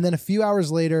 And then a few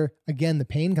hours later, again, the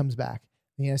pain comes back.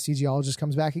 The anesthesiologist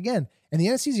comes back again. And the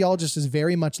anesthesiologist is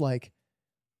very much like,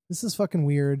 this is fucking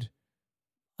weird.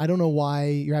 I don't know why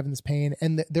you're having this pain.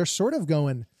 And they're sort of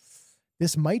going,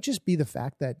 this might just be the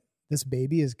fact that this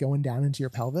baby is going down into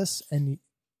your pelvis, and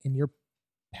in your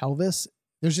pelvis,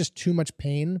 there's just too much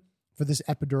pain for this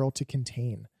epidural to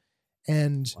contain.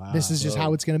 And this is just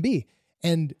how it's going to be.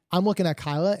 And I'm looking at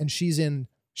Kyla, and she's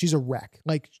a wreck.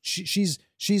 Like she's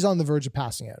on the verge of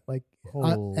passing out. Like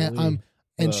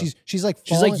and she's like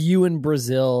she's falling. like you in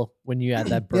Brazil when you had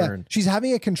that Yeah, burn. she's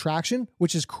having a contraction,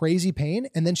 which is crazy pain,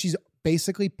 and then she's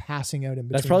basically passing out in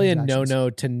between. That's probably a contractions. no-no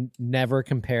to never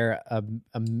compare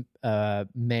a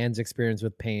man's experience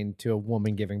with pain to a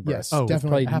woman giving birth. Yes, definitely,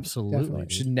 Probably absolutely. definitely.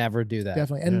 should never do that.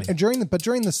 Definitely. And during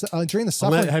the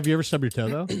suffering, Have you ever stubbed your toe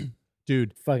though?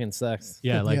 dude. Fucking sucks.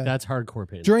 Yeah, like Yeah. that's hardcore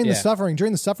pain. During the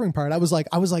Yeah. suffering part, I was like,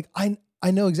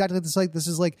 I know exactly what this is like. This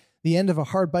is like the end of a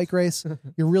hard bike race.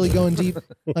 You're really going deep.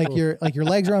 Like your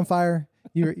legs are on fire.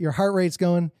 Your heart rate's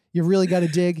going. You really got to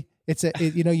dig. It's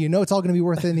you know it's all going to be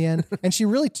worth it in the end. And she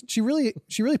really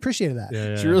appreciated that.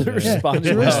 Yeah, She really responded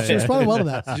She well. responded well to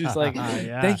that. She was like,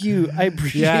 yeah. thank you. I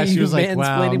appreciate Yeah, she you was like, mansplaining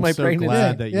wow, I'm my so pregnancy.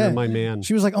 glad that you're my man.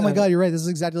 She was like, "Oh my god, you're right. This is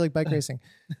exactly like bike racing,"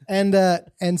 and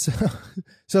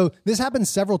so this happens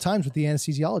several times with the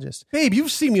anesthesiologist. Babe,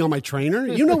 you've seen me on my trainer.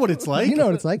 You know what it's like. You know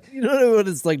what it's like. You know what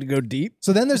it's like to go deep?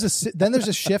 So then there's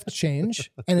a shift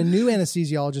change, and a new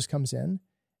anesthesiologist comes in,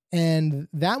 and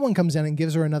that one comes in and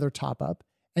gives her another top up,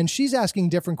 and she's asking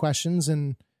different questions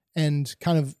and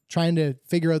kind of trying to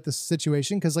figure out the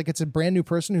situation because like it's a brand new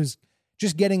person who's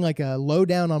just getting like a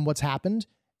lowdown on what's happened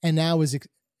and now is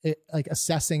like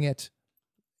assessing it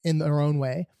in their own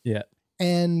way. Yeah.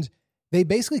 And they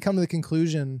basically come to the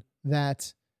conclusion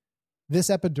that this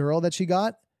epidural that she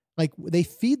got, like they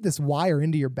feed this wire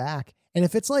into your back. And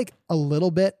if it's like a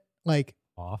little bit like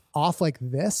off like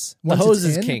this, The once hose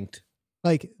it's is in, kinked.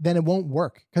 like then it won't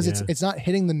work because it's not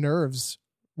hitting the nerves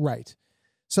right.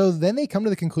 So then they come to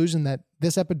the conclusion that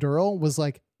this epidural was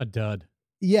like a dud.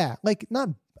 Yeah, like not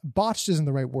botched isn't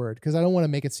the right word because I don't want to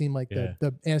make it seem like Yeah.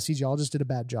 the anesthesiologist did a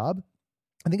bad job.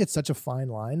 I think it's such a fine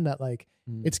line that like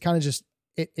it's kind of just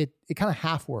it kind of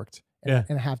half worked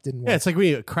and half didn't work. Yeah, it's like when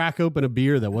you crack open a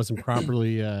beer that wasn't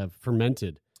properly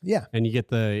fermented. Yeah. And you get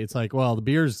it's like, well,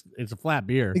 it's a flat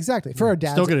beer. Exactly. For our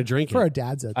dads. Still going to drink it. For our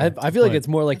dads out there. I feel like it's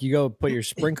more like you go put your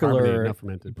Carbonated, sprinkler not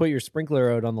fermented. put your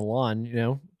sprinkler out on the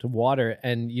lawn, to water,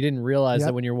 and you didn't realize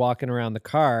that when you're walking around the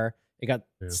car, it got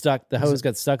stuck. The hose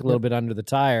got stuck a little bit under the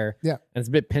tire. Yeah. And it's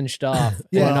a bit pinched off. And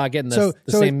Yeah. you're not getting the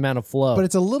So same amount of flow. But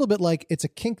it's a little bit like it's a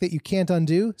kink that you can't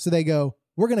undo. So they go,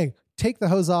 we're going to take the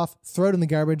hose off, throw it in the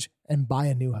garbage, and buy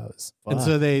a new hose. And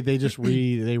so they just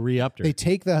re-upped her. They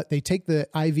take the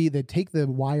IV, they take the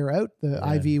wire out, the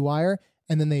IV wire,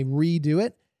 and then they redo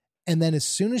it. And then as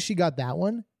soon as she got that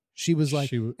one, she was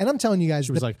like, and I'm telling you guys,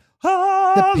 She was like,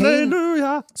 the pain-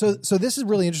 hallelujah. So this is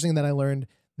really interesting that I learned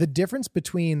the difference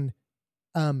between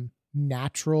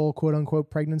natural quote unquote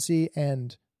pregnancy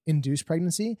and induced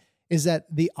pregnancy is that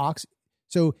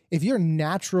so if you have a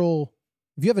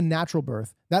natural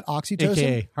birth, that oxytocin,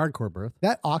 AKA hardcore birth,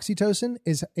 that oxytocin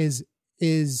is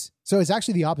so it's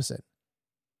actually the opposite.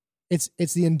 It's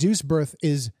the induced birth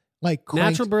is like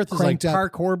natural birth is like cranked up.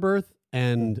 hardcore birth,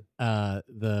 and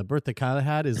the birth that Kyla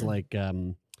had is like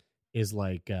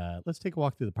let's take a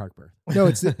walk through the park birth. No,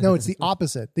 it's the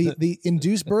opposite. The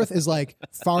induced birth is like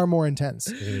far more intense.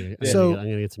 I'm So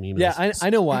gonna get some emails. yeah, I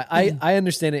know why. I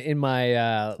understand it in my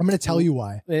I'm going to tell you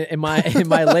why. in my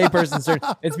layperson term.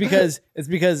 It's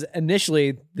because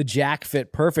initially the jack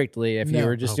fit perfectly if you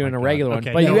were just doing a regular one,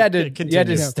 Okay, but no, you had to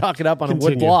continue. stock it up on a wood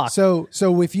Continue. block. So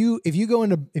if you go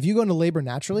into labor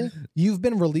naturally, you've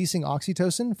been releasing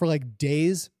oxytocin for like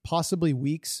days, possibly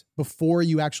weeks before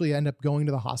you actually end up going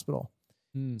to the hospital.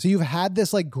 So you've had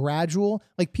this like gradual,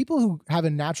 like people who have a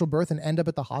natural birth and end up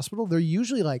at the hospital, they're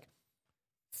usually like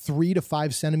 3 to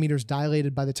 5 centimeters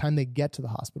dilated by the time they get to the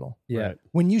hospital. Yeah. Right.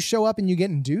 When you show up and you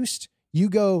get induced, you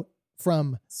go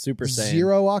from Super Saiyan.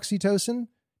 0 oxytocin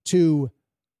to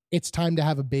it's time to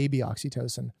have a baby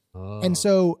oxytocin. Oh. And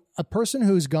so a person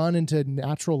who's gone into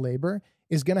natural labor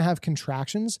is going to have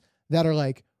contractions that are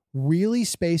like really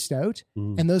spaced out.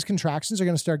 And those contractions are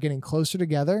going to start getting closer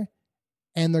together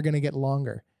and they're going to get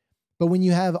longer. But when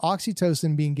you have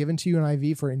oxytocin being given to you in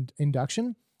IV for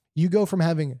induction, you go from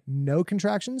having no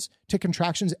contractions to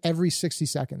contractions every 60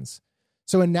 seconds.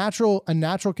 So a natural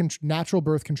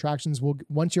birth contractions will,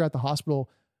 once you're at the hospital,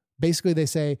 basically they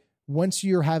say once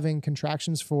you're having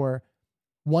contractions for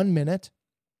 1 minute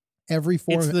every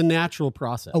 4 It's the natural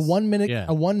process. a 1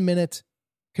 minute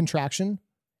contraction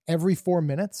every 4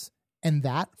 minutes, and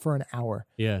that for an hour.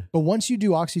 Yeah. But once you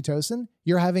do oxytocin,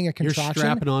 you're having a You're contraction.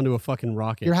 strapping onto a fucking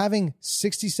rocket. You're having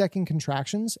 60-second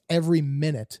contractions every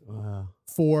minute Wow.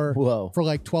 for Whoa.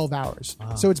 like 12 hours.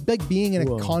 So it's like being in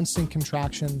a Whoa. constant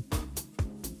contraction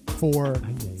for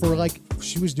like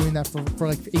she was doing that for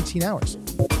like 18 hours.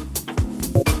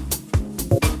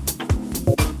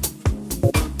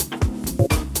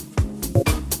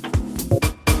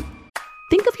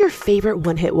 Think of your favorite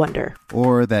one-hit wonder.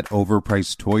 Or that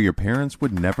overpriced toy your parents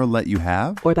would never let you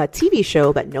have. Or that TV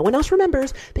show that no one else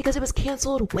remembers because it was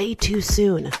canceled way too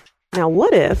soon. Now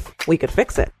what if we could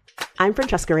fix it? I'm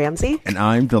Francesca Ramsey. And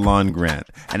I'm DeLon Grant.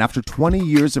 And after 20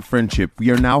 years of friendship,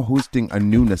 we are now hosting a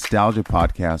new nostalgia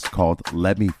podcast called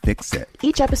Let Me Fix It.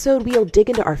 Each episode, we'll dig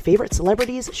into our favorite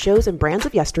celebrities, shows, and brands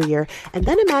of yesteryear, and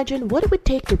then imagine what it would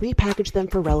take to repackage them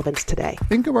for relevance today.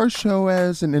 Think of our show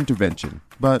as an intervention,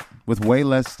 but with way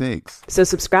less stakes. So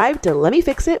subscribe to Let Me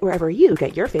Fix It wherever you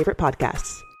get your favorite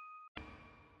podcasts.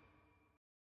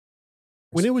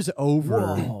 When it was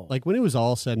over, like when it was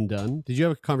all said and done, did you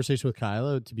have a conversation with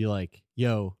Kyla to be like,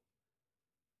 yo,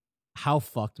 how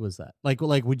fucked was that? Like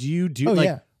would you do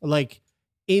like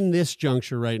in this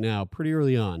juncture right now, pretty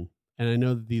early on, and I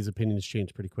know that these opinions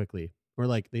change pretty quickly, or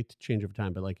like they change over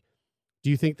time, but like, do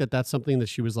you think that that's something that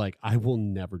she was like, I will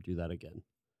never do that again?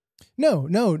 No,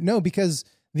 because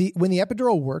when the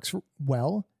epidural works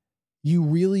well, you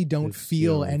really don't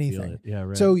feel anything. Yeah,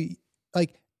 right. So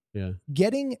like yeah,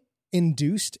 getting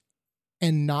induced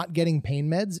and not getting pain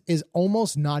meds is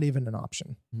almost not even an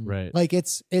option. Right. Like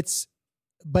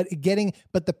but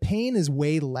the pain is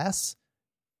way less.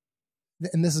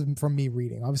 And this is from me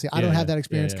reading. Obviously, I don't have that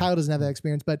experience. Kyle doesn't have that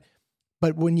experience, but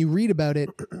when you read about it,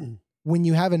 when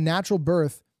you have a natural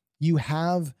birth, you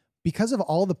have, because of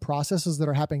all the processes that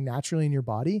are happening naturally in your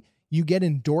body, you get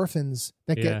endorphins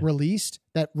that get released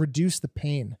that reduce the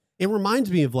pain. It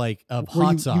reminds me of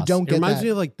hot sauce. You don't get it reminds that me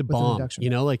of like the with an bomb. induction. You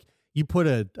know, like you put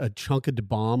a chunk of the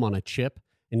bomb on a chip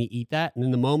and you eat that, and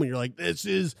in the moment you're like,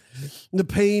 the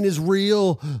pain is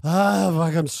real.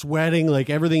 Like I'm sweating, like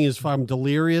everything is fucking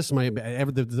delirious.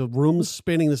 The room's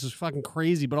spinning. This is fucking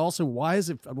crazy. But also, why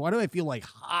do I feel like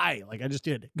high? Like I just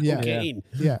did cocaine.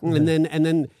 Yeah. And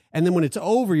then when it's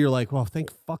over, you're like, well, thank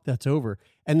fuck that's over.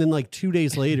 And then like 2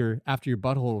 days later, after your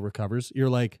butthole recovers, you're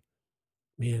like,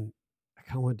 man,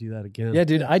 I want to do that again. Yeah,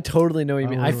 dude, I totally know what you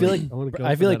mean. I feel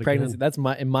like pregnancy. Again. That's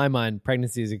in my mind,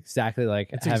 pregnancy is exactly like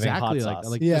having hot sauce.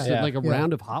 Like a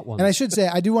round of hot ones. And I should say,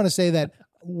 I do want to say that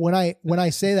when I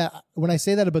say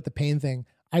that about the pain thing,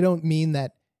 I don't mean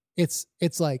that it's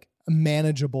like a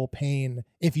manageable pain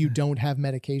if you don't have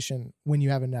medication when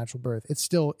you have a natural birth. It's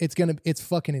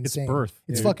fucking insane. It's birth.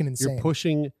 It's fucking insane. You're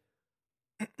pushing.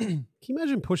 Can you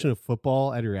imagine pushing a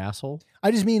football at your asshole?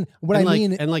 I just mean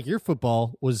and your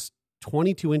football was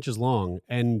 22 inches long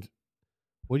and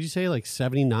what did you say, like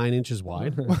 79 inches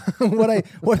wide? what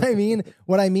I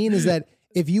mean is that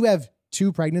if you have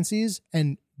two pregnancies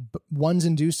and one's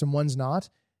induced and one's not,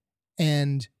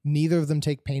 and neither of them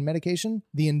take pain medication,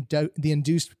 the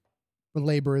induced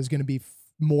labor is going to be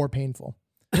more painful.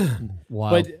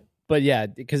 Wow. But yeah,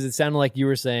 because it sounded like you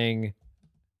were saying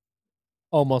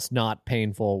almost not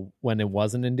painful when it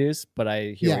wasn't induced, but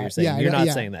I hear what you're saying. You're not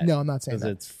saying that. No, I'm not saying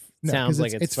that. Sounds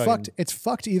like it's fucked. It's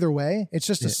fucked either way. It's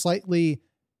just a slightly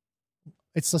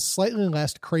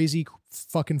less crazy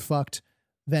fucking fucked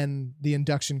than the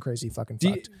induction crazy fucking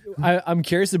fucked. I'm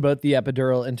curious about the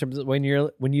epidural in terms of when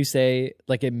you say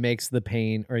like it makes the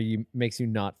pain or makes you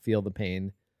not feel the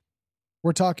pain.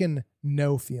 We're talking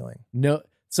no feeling. No.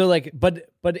 So like, but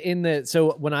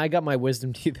so when I got my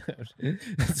wisdom teeth out,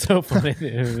 it's so funny.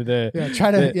 But you're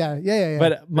trying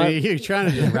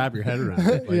to just wrap your head around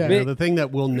it. Like, the thing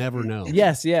that we'll never know.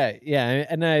 Yes, yeah.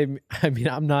 And I mean,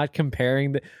 I'm not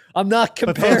comparing But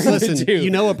folks, listen, the two. you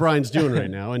know what Brian's doing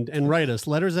right now, and write us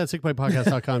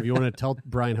letters@sickboypodcast.com if you want to tell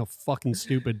Brian how fucking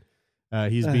stupid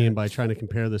he's being by trying to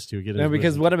compare this to.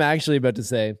 Because what I'm actually about to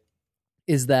say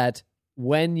is that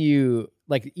when you,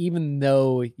 like, even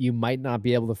though you might not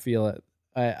be able to feel it,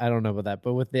 I don't know about that,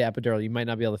 but with the epidural, you might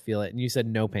not be able to feel it. And you said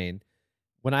no pain.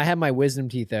 When I had my wisdom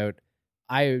teeth out,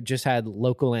 I just had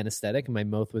local anesthetic and my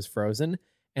mouth was frozen.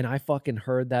 And I fucking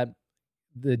heard that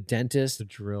the dentist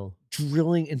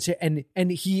drilling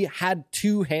and he had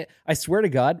two hands. I swear to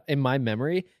God, in my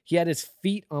memory, he had his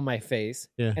feet on my face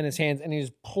and his hands, and he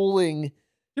was pulling. You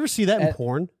ever see that in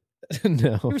porn?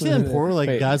 No. You ever see that in porn?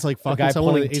 Like guys like fucking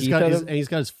someone and he's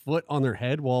got his foot on their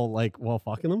head while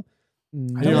fucking them.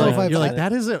 I don't know if you're like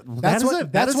that is a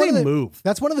move.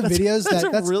 That's one of the videos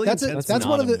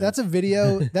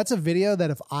that's a video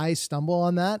that if I stumble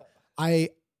on that, I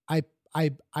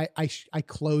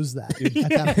close that at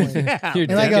that point.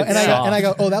 And I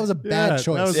go, oh, that was a bad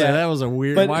choice. That was a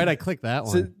weird. Why did I click that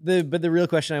one? But the real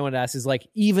question I want to ask is, like,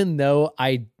 even though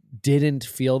I didn't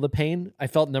feel the pain, I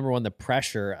felt, number one, the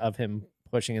pressure of him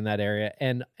pushing in that area,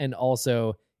 and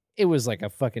also it was like a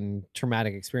fucking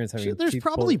traumatic experience. There's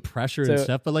probably pressure and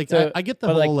stuff, but like I get the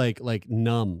whole like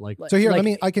numb. Like so here, let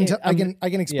me. I can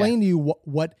explain to you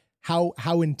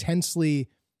how intensely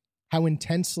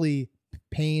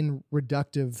pain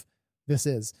reductive this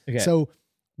is. Okay. So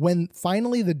when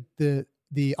finally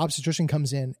the obstetrician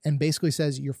comes in and basically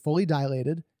says you're fully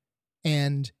dilated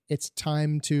and it's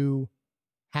time to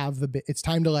have it's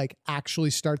time to like actually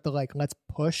start the like, let's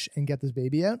push and get this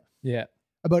baby out. Yeah.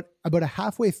 About a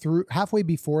halfway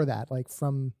before that, like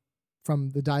from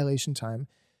the dilation time,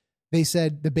 they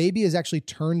said the baby is actually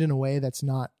turned in a way that's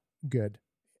not good,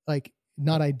 like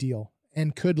not ideal,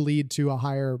 and could lead to a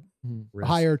higher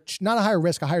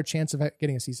chance of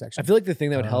getting a C-section. I feel like the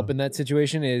thing that would help in that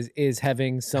situation is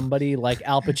having somebody like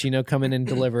Al Pacino come in and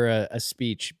deliver a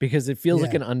speech, because it feels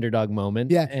like an underdog moment.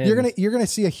 Yeah, and you're gonna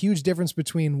see a huge difference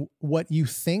between what you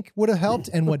think would have helped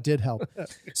and what did help.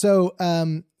 So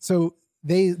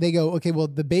they go, okay, well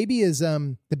the baby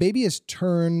is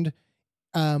turned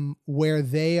where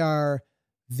they are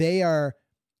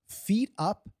feet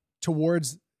up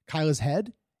towards Kyla's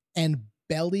head and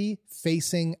belly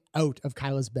facing out of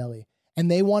Kyla's belly. And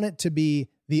they want it to be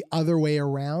the other way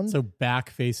around. So back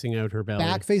facing out her belly.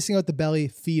 Back facing out the belly,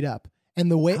 feet up.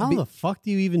 And the way how the fuck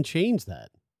do you even change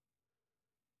that?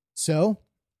 So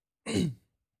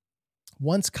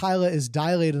once Kyla is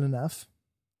dilated enough,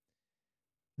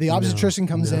 the obstetrician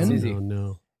comes in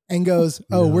and goes,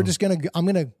 I'm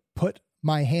going to put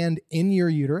my hand in your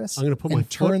uterus. I'm going to put my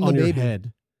foot on your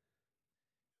head.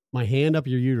 My hand up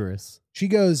your uterus. She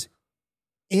goes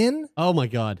in. Oh my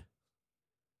God.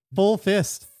 Full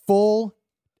fist. Full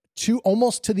to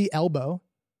almost to the elbow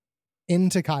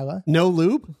into Kyla. No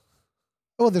lube?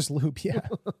 Oh, there's lube. Yeah.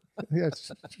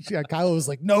 Yeah. Kyla was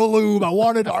like, no lube. I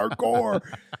wanted hardcore.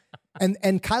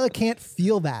 And Kyla can't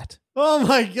feel that. Oh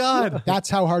my God. That's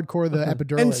how hardcore the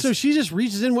epidural is. And so she just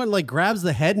reaches in, like grabs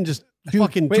the head and just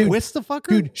fucking twists the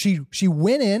fucker? Dude, she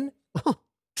went in,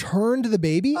 turned the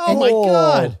baby. Oh my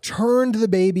God. Turned the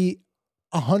baby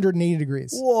 180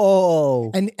 degrees.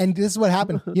 Whoa. And this is what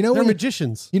happened. You know, they're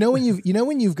magicians. You know when you're in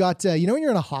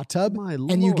a hot tub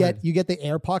and you get the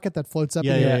air pocket that floats up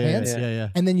in your pants. Yeah.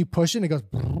 And then you push it and it goes.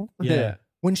 Yeah.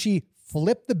 When she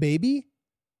flipped the baby,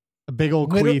 a big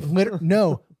old queef.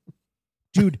 No,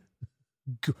 dude.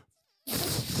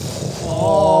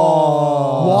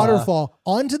 Waterfall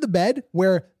onto the bed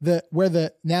where the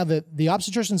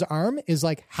obstetrician's arm is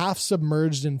like half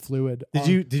submerged in fluid. On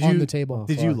the table?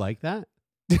 Did you like that?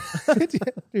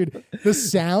 Dude, the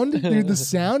sound,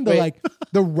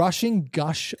 the rushing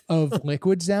gush of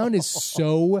liquid sound is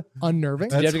so unnerving.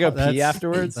 Did you have to go pee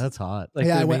afterwards? That's hot. Like,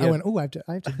 I went. Oh, I have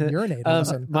to urinate.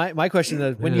 My question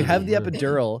is, when you have the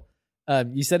epidural,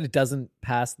 you said it doesn't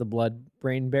pass the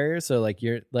blood-brain barrier. So like,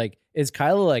 you're like, is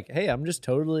Kyla like, hey, I'm just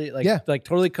totally like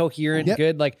totally coherent,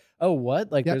 good. Like, oh,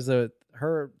 what? Like, there's the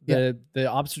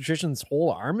obstetrician's whole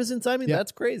arm is inside me.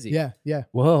 That's crazy. Yeah.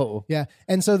 Whoa. Yeah.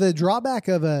 And so the drawback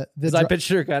of I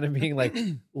picture her kind of being like,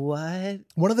 what?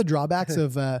 One of the drawbacks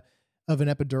of an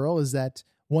epidural is that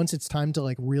once it's time to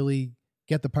like really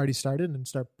get the party started and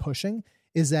start pushing,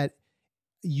 is that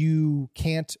you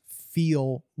can't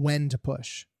feel when to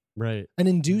push. Right. An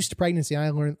induced pregnancy,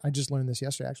 I just learned this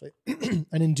yesterday actually.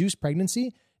 An induced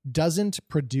pregnancy doesn't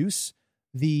produce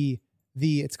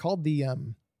it's called the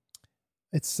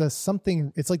it's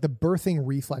like the birthing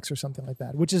reflex or something like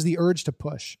that, which is the urge to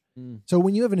push. So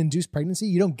when you have an induced pregnancy,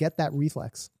 you don't get that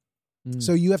reflex.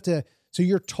 So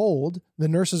you're told, the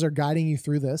nurses are guiding you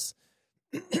through this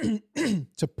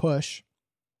to push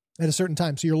at a certain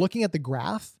time. So you're looking at the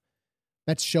graph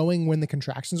that's showing when the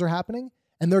contractions are happening,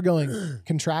 and they're going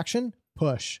contraction,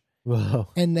 push. Whoa.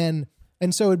 And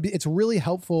so it's really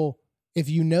helpful if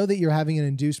you know that you're having an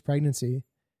induced pregnancy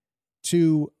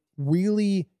to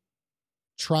really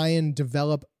try and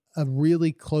develop a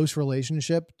really close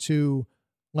relationship to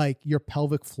like your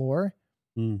pelvic floor,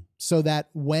 so that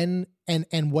when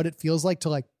and what it feels like to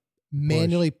like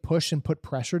manually push and put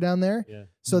pressure down there,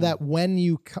 so that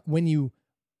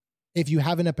if you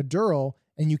have an epidural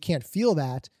and you can't feel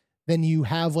that, then you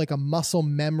have like a muscle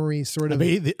memory sort of.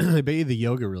 I bet you the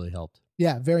yoga really helped.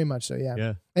 Yeah, very much so.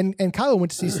 Yeah. And Kyla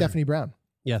went to see Stephanie Brown.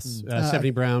 Yes, Stephanie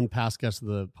Brown, past guest of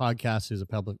the podcast, is a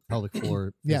pelvic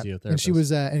floor physiotherapist, and she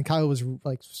was, and Kyla was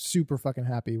like super fucking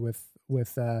happy with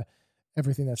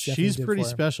everything that Stephanie She's did pretty for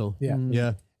her. special. Yeah,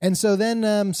 yeah. And so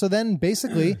then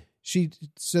basically she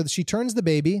turns the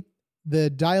baby.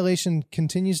 The dilation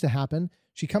continues to happen.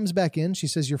 She comes back in. She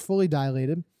says, "You're fully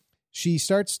dilated." She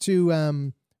starts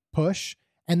to push,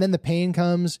 and then the pain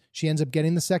comes. She ends up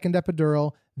getting the second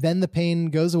epidural. Then the pain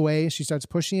goes away. She starts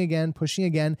pushing again.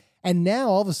 And now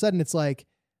all of a sudden it's like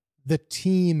the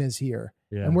team is here.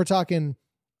 Yeah. And we're talking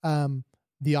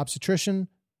the obstetrician,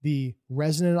 the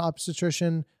resident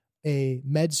obstetrician, a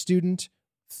med student,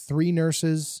 3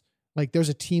 nurses. Like there's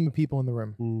a team of people in the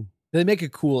room. They make a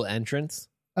cool entrance.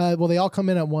 Well, they all come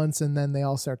in at once, and then they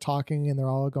all start talking, and they're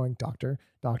all going, doctor,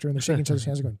 doctor, and they're shaking each other's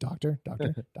hands and going, doctor,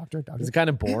 doctor, doctor, doctor. Is it kind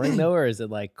of boring though, or is it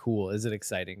like cool? Is it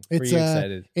exciting? Were you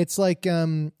excited? It's like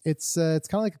it's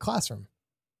kind of like a classroom.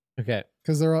 Okay.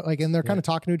 Because they're like, and they're kind of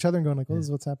talking to each other and going like, "Well, this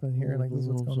is what's happening here," and like, "This is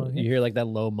what's going on here." You hear like that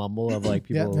low mumble of like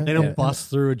people. They don't bust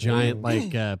through a giant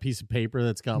like piece of paper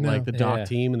that's got like the doc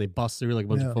team, and they bust through like a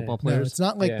bunch of football players. It's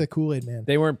not like the Kool-Aid Man.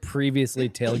 They weren't previously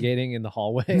tailgating in the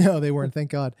hallway. No, they weren't.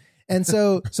 Thank God. And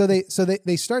so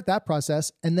they start that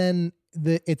process, and then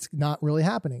it's not really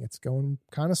happening. It's going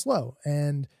kind of slow,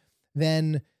 and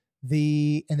then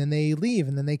they leave,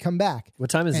 and then they come back. What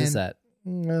time is this at?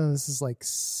 This is like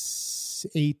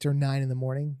 8 or 9 in the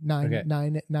morning,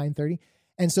 9:30.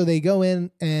 And so they go in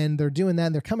and they're doing that.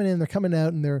 And they're coming in, they're coming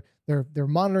out, and they're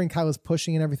monitoring Kyla's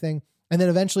pushing and everything. And then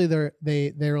eventually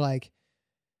they're like,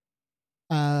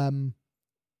 when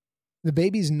the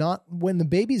baby's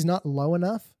not low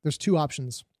enough, there's two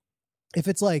options. If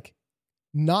it's like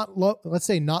not low, let's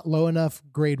say not low enough,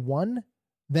 grade 1,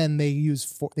 then they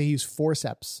use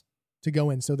forceps to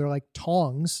go in. So they're like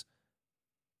tongs.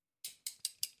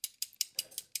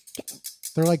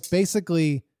 They're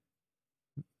basically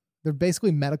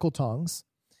medical tongs,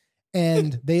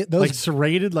 and those like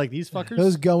serrated like these fuckers.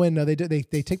 Those go in. No, they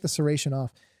take the serration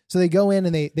off. So they go in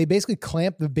and they basically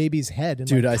clamp the baby's head and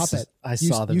dude, like cup it. I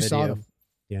saw the video. Saw them.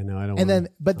 Yeah, no, I don't. And then,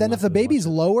 but then if the baby's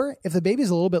lower, if the baby's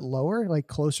a little bit lower, like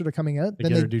closer to coming out,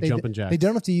 then they do jumping jacks. They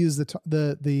don't have to use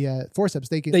the forceps.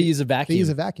 They use a vacuum. They use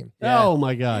a vacuum. Yeah. Oh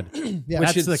my god! Yeah,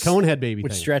 that's the conehead baby,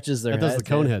 which thing. stretches their. That does the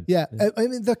conehead. Yeah, I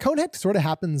mean the conehead sort of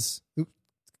happens.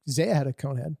 Zaya had a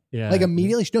conehead. Yeah, like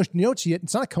immediately. No, you know what she?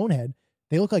 It's not a conehead.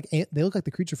 They look like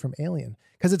the creature from Alien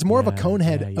because it's more of a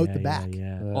conehead out the back.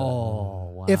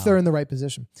 Oh, wow. If they're in the right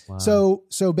position. Wow.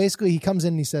 So basically, he comes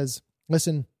in and he says,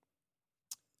 "Listen,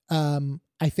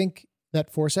 I think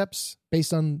that forceps,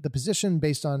 based on the position,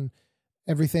 based on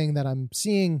everything that I'm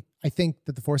seeing, I think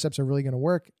that the forceps are really going to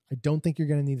work. I don't think you're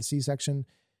going to need a C-section.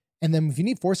 And then if you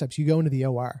need forceps, you go into the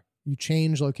OR. You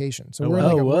change location. So we're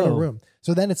in a room.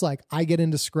 So then it's like I get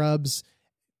into scrubs,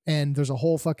 and there's a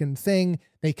whole fucking thing.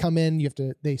 They come in. You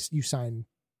sign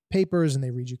papers, and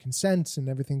they read you consents and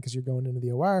everything because you're going into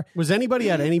the OR. Was anybody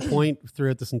at any point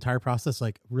throughout this entire process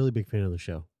like really big fan of the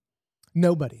show?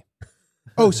 Nobody.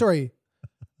 Oh, sorry.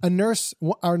 Our nurse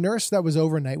that was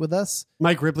overnight with us.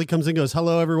 Mike Ripley comes in and goes,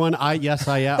 "Hello, everyone. I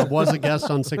was a guest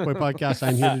on Sick Boy Podcast.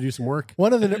 I'm here to do some work."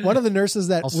 One of the nurses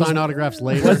that I'll sign autographs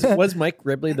later. Was Mike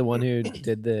Ripley the one who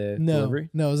did the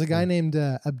delivery? No, it was a guy named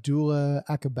Abdullah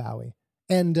Akabawi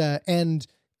and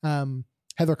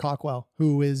Heather Cockwell,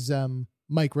 who is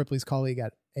Mike Ripley's colleague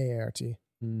at AART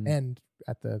and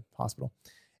at the hospital.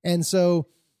 And so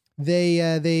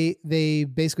they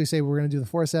basically say, we're going to do the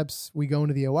forceps. We go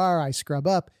into the OR. I scrub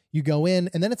up. You go in,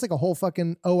 and then it's like a whole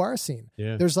fucking OR scene.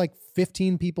 Yeah. There's like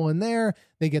 15 people in there.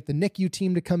 They get the NICU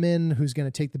team to come in, who's going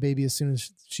to take the baby as soon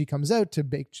as she comes out to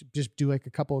just do like a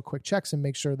couple of quick checks and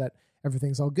make sure that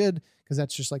everything's all good, because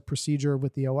that's just like procedure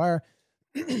with the OR.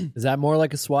 Is that more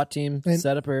like a SWAT team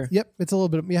setup? Or Yep, it's a little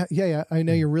bit. Yeah. I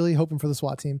know you're really hoping for the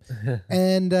SWAT team,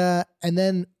 and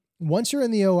then once you're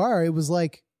in the OR, it was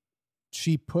like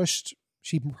she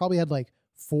probably had like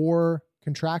 4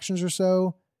 contractions or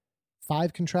so,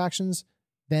 5 contractions.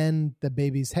 Then the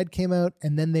baby's head came out,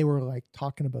 and then they were like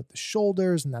talking about the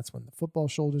shoulders, and that's when the football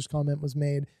shoulders comment was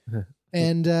made.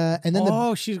 And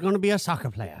then she's going to be a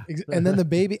soccer player. And then the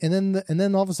baby, and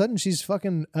then all of a sudden she's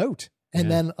fucking out.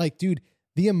 And then like, dude,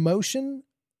 the emotion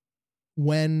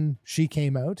when she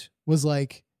came out was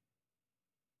like,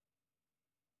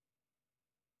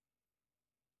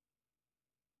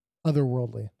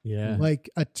 otherworldly. Yeah. Like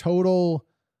a total.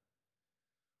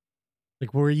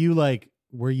 Like, were you like,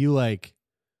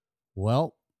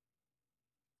 well,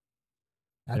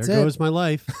 that's there it. goes my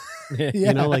life. Yeah.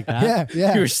 You know, like that.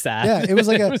 Yeah. You were sad. Yeah. It was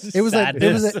like it was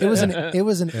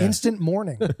an Yeah. instant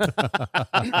mourning.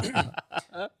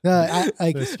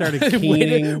 They started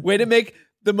keening. way to make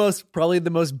probably the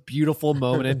most beautiful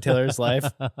moment in Taylor's life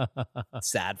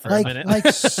sad for a minute. Like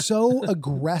so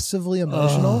aggressively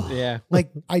emotional. Yeah.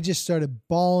 Like I just started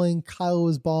bawling. Kyle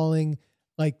was bawling.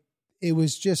 Like it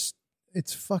was just,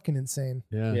 it's fucking insane.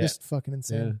 Yeah. Just fucking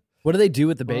insane. Yeah. What do they do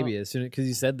with the baby as soon? Because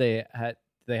you said they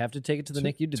have to take it to the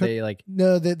NICU. Did they like?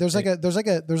 No, there's like a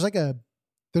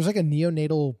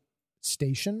neonatal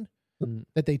station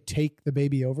that they take the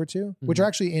baby over to, which are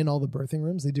actually in all the birthing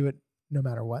rooms. They do it no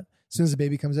matter what. As soon as the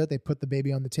baby comes out, they put the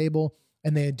baby on the table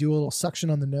and they do a little suction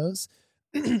on the nose,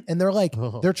 and they're like,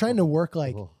 they're trying to work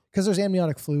like, because there's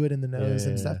amniotic fluid in the nose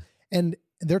and stuff, and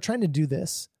they're trying to do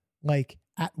this like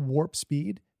at warp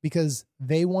speed because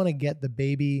they want to get the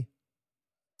baby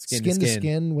skin to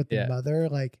skin with the mother,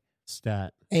 like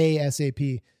stat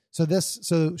ASAP.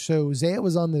 So Zaya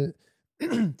was on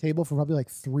the table for probably like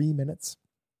 3 minutes,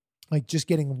 like just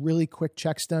getting really quick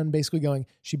checks done, basically going,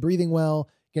 she breathing well,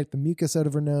 get the mucus out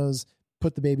of her nose,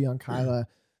 put the baby on Kyla,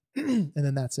 and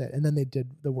then that's it. And then they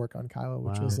did the work on Kyla,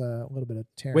 which was a little bit of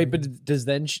tearing. Wait, but does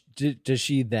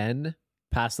she then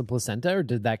pass the placenta, or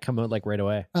did that come out like right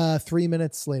away? 3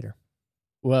 minutes later.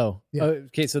 Whoa. Yeah. Oh,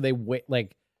 okay, so they wait.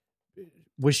 Like,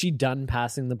 was she done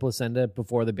passing the placenta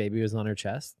before the baby was on her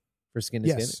chest for skin to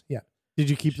skin? Yes. Yeah. Did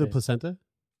you keep the placenta?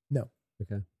 No.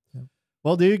 Okay. No.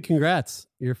 Well, dude, congrats.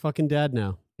 You're a fucking dad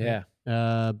now. Yeah.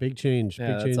 Big change.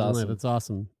 Yeah, Big change that's in life. That's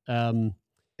awesome.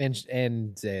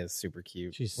 And Zaya's super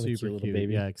cute. She's What a super little cute.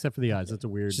 baby. Yeah, except for the eyes. That's a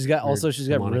weird. She's got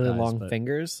demonic really eyes, long but-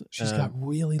 fingers. She's got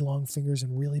really long fingers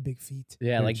and really big feet.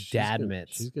 Yeah, Dude, like she's dad gonna-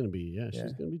 mitts. She's gonna be. Yeah,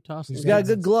 she's gonna be tossing. She's got a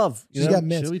good glove. She's got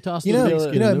mitts. She'll be tossing. You know, the big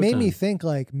skin it in no made me time. think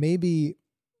like maybe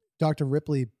Dr.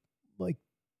 Ripley like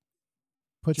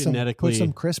put Genetically-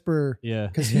 some CRISPR, Yeah.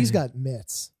 because he's got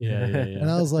mitts. Yeah, yeah, yeah. And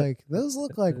I was like, those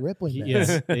look like Ripley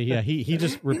mitts. Yeah. He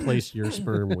just replaced your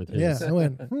sperm with his. Yeah, I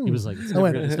went. He was like, it's I never,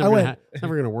 went. gonna, it's I never, went. gonna, it's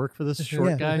never gonna work for this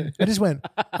short guy. I just went.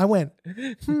 I went.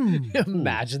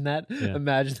 Imagine that. Yeah.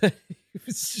 Imagine that. It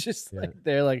was just like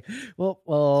they're like,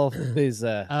 well, these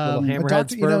little hammerhead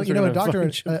doctor, sperms. you know, are a gonna doctor,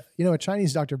 function. a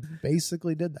Chinese doctor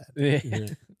basically did that. Yeah.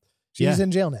 She's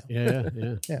in jail now. Yeah.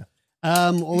 Yeah.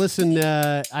 Well, listen,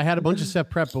 I had a bunch of stuff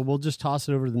prepped, but we'll just toss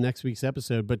it over to the next week's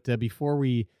episode. But before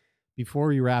we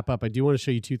wrap up, I do want to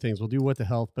show you two things. We'll do What the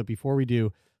Health, but before we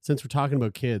do, since we're talking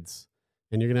about kids,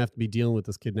 and you're gonna have to be dealing with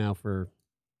this kid now for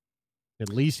at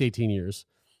least 18 years.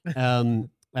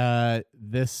 I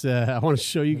want to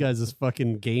show you guys this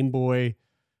fucking Game Boy,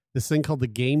 this thing called the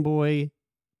Game Boy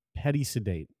Petty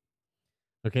Sedate.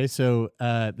 Okay, so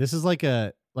this is like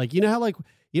you know how like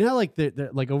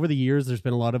over the years there's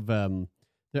been a lot of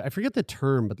I forget the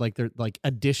term, but like they're like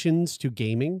additions to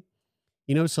gaming.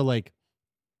 You know, so like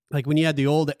when you had the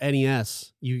old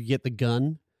NES, you get the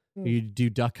gun, you do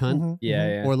Duck Hunt. Mm-hmm.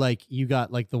 Yeah. Or like you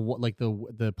got like the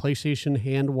PlayStation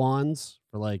hand wands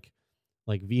for like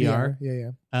VR.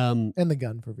 Yeah. And the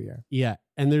gun for VR. Yeah,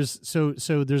 and there's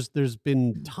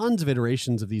been tons of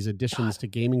iterations of these additions to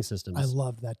gaming systems. I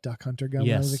loved that Duck Hunter gun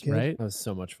when I was a kid. Right? That was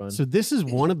so much fun. So this is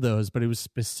one of those, but it was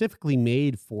specifically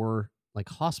made for like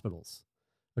hospitals.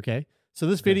 Okay, so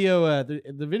this video,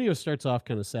 the video starts off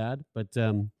kind of sad, but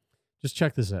just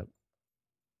check this out.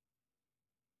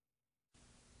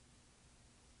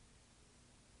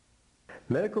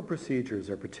 Medical procedures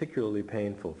are particularly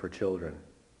painful for children.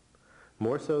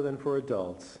 More so than for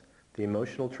adults, the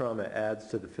emotional trauma adds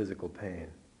to the physical pain.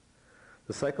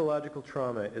 The psychological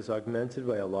trauma is augmented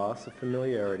by a loss of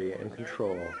familiarity and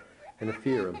control and a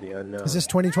fear of the unknown. Is this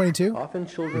 2022? Often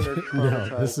children are No,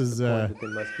 traumatized this to is the point that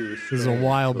they must be this is a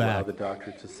while restrained to allow back. the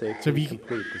doctor to safely So if you,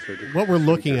 complete the surgical what we're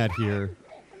looking procedure. at here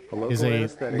local is a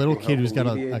anesthetic little will kid who's help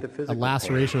got alleviate the a physical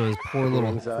laceration pain. on his poor The little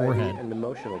anxiety forehead. and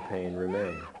emotional pain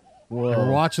remain. And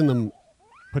we're watching them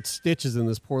put stitches in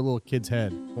this poor little kid's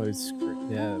head.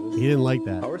 Yeah, He didn't like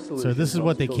that. Our So solution this is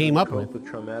what helps they children came up cope with. with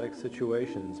traumatic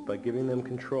situations by giving them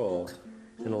control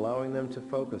and allowing them to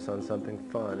focus on something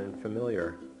fun and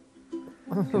familiar.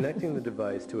 Connecting the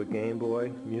device to a Game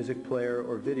Boy, music player,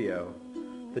 or video,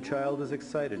 the child is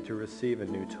excited to receive a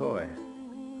new toy.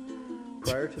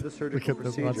 Prior to the surgical at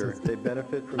this procedure, process. they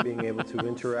benefit from being able to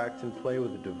interact and play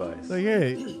with the device. Like,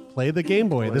 hey, play the Game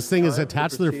Boy. When This thing is time for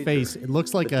attached to their procedure, face. It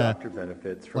looks like the a doctor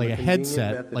benefits from like a convenient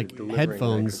headset, method like of delivering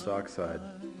headphones, nitrous oxide.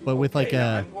 but with like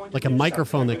a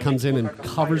microphone that comes in and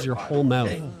covers your whole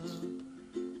mouth.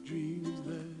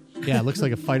 Yeah, it looks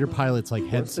like a fighter pilot's like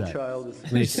Once the headset. child is And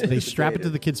they safely strap it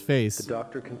to the kid's face the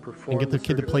doctor can perform and get the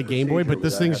kid to play Game Boy, but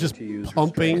this thing's just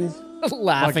pumping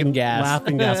Laughing fucking gas.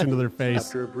 laughing gas into their face.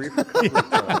 After a brief recovery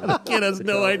time, The kid has the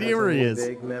no child idea where a he is.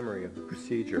 vague memory of the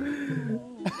procedure.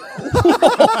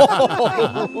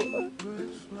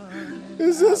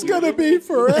 Is this gonna be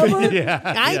forever? Yeah,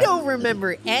 I yeah. don't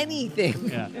remember anything.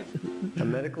 Yeah. A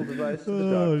medical device to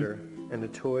the doctor and a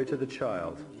toy to the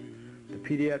child. The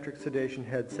pediatric sedation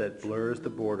headset blurs the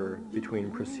border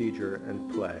between procedure and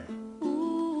play.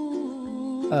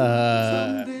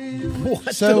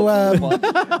 What So,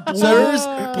 blurs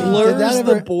did that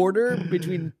ever- the border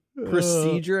between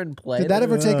procedure and play. Did that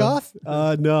ever take off?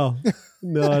 No,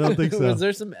 I don't think so. Was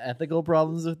there some ethical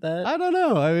problems with that? I don't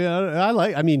know.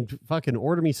 I mean, fucking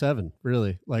order me 7.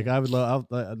 Really, like I would love.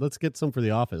 Let's get some for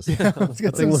the office. Let's get That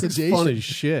thing some looks sedation. fun as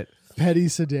shit. Petty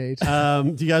Sedate.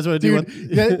 Do you guys want to do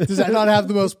Dude, does that not have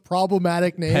the most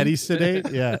problematic name? Petty Sedate?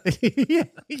 Yeah.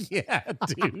 Yeah,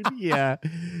 dude. Yeah.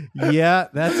 Yeah,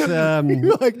 that's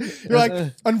You're like,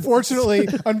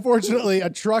 unfortunately, a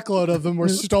truckload of them were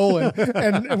stolen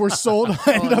and were sold.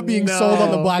 Ended up being sold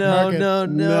on the black market.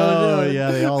 No.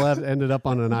 Yeah, they all ended up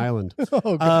on an island.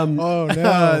 Oh,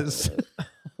 no.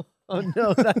 Oh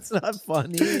no, that's not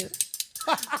funny.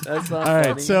 That's not all funny.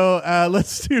 right, so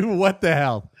let's do what the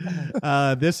hell.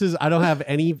 This is I don't have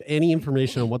any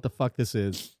information on what the fuck this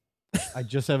is. I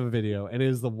just have a video, and it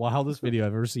is the wildest video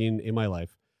I've ever seen in my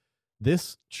life.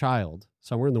 This child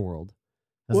somewhere in the world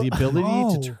has the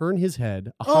ability to turn his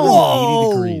head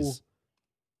 180 degrees.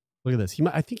 Look at this.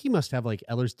 I think he must have like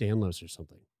Ehlers-Danlos or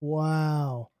something.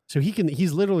 Wow. So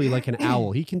he's literally like an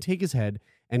owl. He can take his head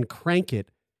and crank it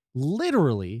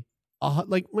literally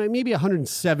like maybe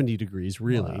 170 degrees,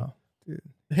 really. Wow. Dude.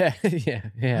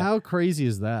 Yeah. How crazy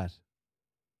is that?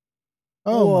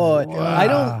 Oh, my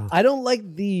God. I don't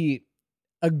like the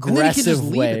aggressive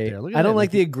way. I don't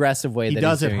like the aggressive way he that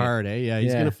does he's it doing hard, eh? Yeah,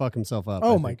 he's gonna fuck himself up.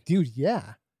 Oh my dude,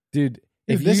 yeah. Dude,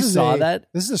 if this you is saw that,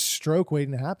 this is a stroke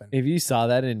waiting to happen. if you saw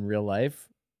that in real life,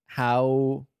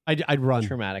 how I'd run.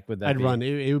 traumatic would that I'd be? run.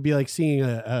 It would be like seeing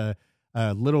a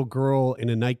little girl in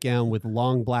a nightgown with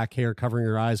long black hair covering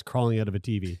her eyes crawling out of a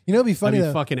TV. You know, it'd be funny I'd be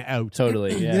though. fucking out.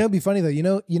 Totally. Yeah. You know, it'd be funny though. You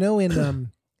know,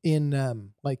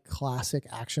 in like classic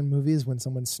action movies when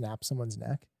someone snaps someone's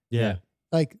neck, Yeah.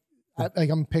 like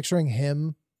I'm picturing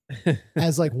him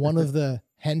as like one of the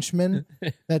henchmen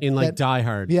that In like Die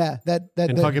Hard. yeah that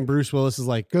And fucking Bruce Willis is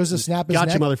like, goes to snap his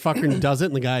gotcha, neck. motherfucker, and does it,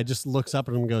 and the guy just looks up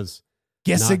at him and goes,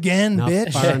 Guess "Not- again, not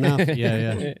bitch. far enough."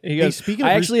 Yeah. He goes, speaking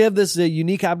of I Bruce- actually have this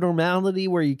unique abnormality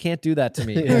where you can't do that to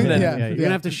me. Yeah, And then- you're gonna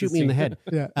have to shoot me in the head.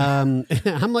 Yeah.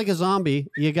 I'm like a zombie.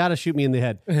 You got to shoot me in the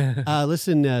head.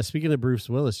 Listen, speaking of Bruce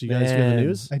Willis, you guys hear the Man.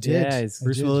 news? I did. Yeah,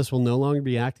 Bruce Willis will no longer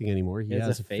be acting anymore. He He has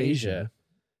has aphasia,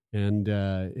 and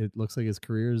it looks like his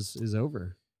career is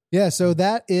over. Yeah, so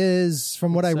that is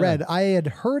from what I It's, read. I had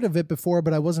heard of it before,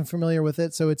 but I wasn't familiar with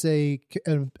it. So it's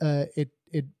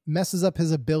it messes up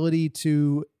his ability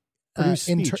to Produce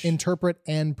speech. interpret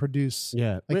and produce.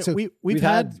 Yeah, Like, so we've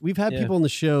had yeah. people on the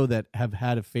show that have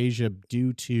had aphasia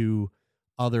due to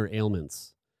other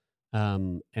ailments,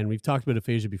 and we've talked about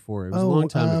aphasia before. It was a long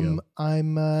time ago.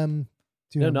 I'm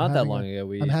dude, No, I'm not that having long a-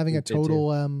 ago. I'm having we a did too.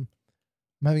 total I'm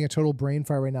having a total brain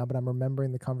fire right now, but I'm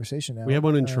remembering the conversation now. We had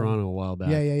one in Toronto a while back.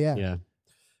 Yeah.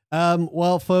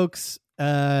 Well, folks,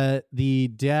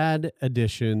 the dad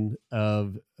edition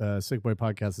of Sick Boy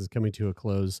Podcast is coming to a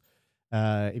close.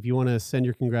 If you want to send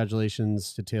your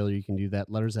congratulations to Taylor, you can do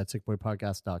that. Letters at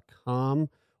sickboypodcast.com.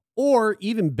 Or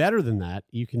even better than that,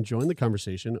 you can join the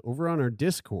conversation over on our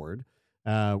Discord,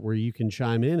 where you can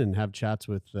chime in and have chats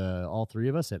with all three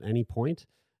of us at any point.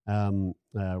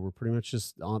 We're pretty much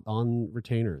just on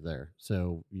retainer there,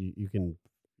 so you can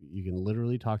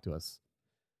literally talk to us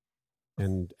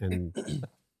and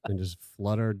just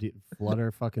flood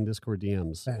our fucking Discord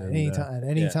DMs At any time.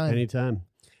 anytime.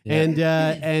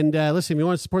 Yeah. And listen, if you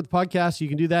want to support the podcast, you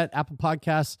can do that. Apple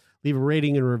Podcasts, leave a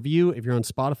rating and a review. If you're on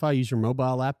Spotify, use your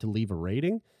mobile app to leave a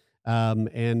rating.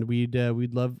 And we'd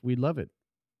love it.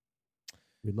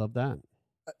 We'd love that.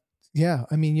 Yeah,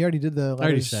 I mean, you already did the letters. I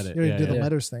already said it. You already Yeah, did the yeah.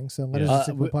 letters thing. So letters Yeah. at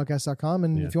sickboypodcast.com.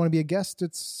 And Yeah. if you want to be a guest,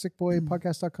 it's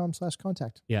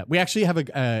sickboypodcast.com/contact. Yeah, we actually have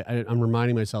I'm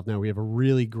reminding myself now, we have a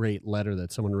really great letter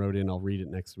that someone wrote in. I'll read it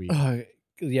next week.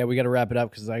 Yeah, we got to wrap it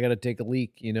up because I got to take a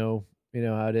leak. You know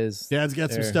how it is. Dad's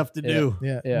got some There. stuff to do.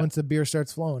 Yeah. Once the beer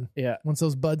starts flowing. Yeah. Once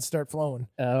those buds start flowing.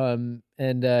 And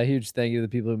huge thank you to the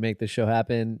people who make the show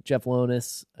happen. Jeff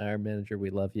Lonis, our manager, we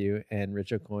love you, and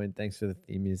Rich O'Coin. Thanks for the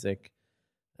theme music.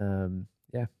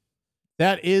 Yeah.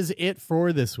 That is it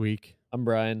for this week. I'm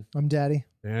Brian. I'm Daddy.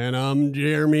 And I'm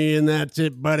Jeremy, and that's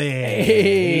it, buddy.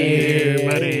 Hey,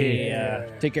 buddy. Yeah.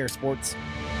 Take care, sports.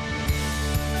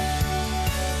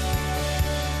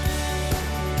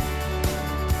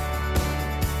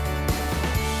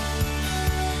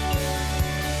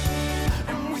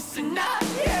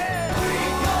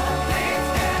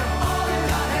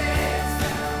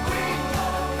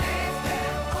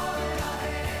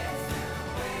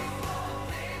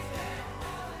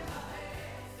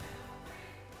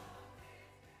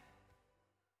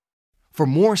 For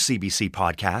more CBC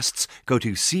podcasts, go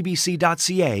to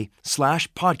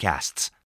cbc.ca/podcasts.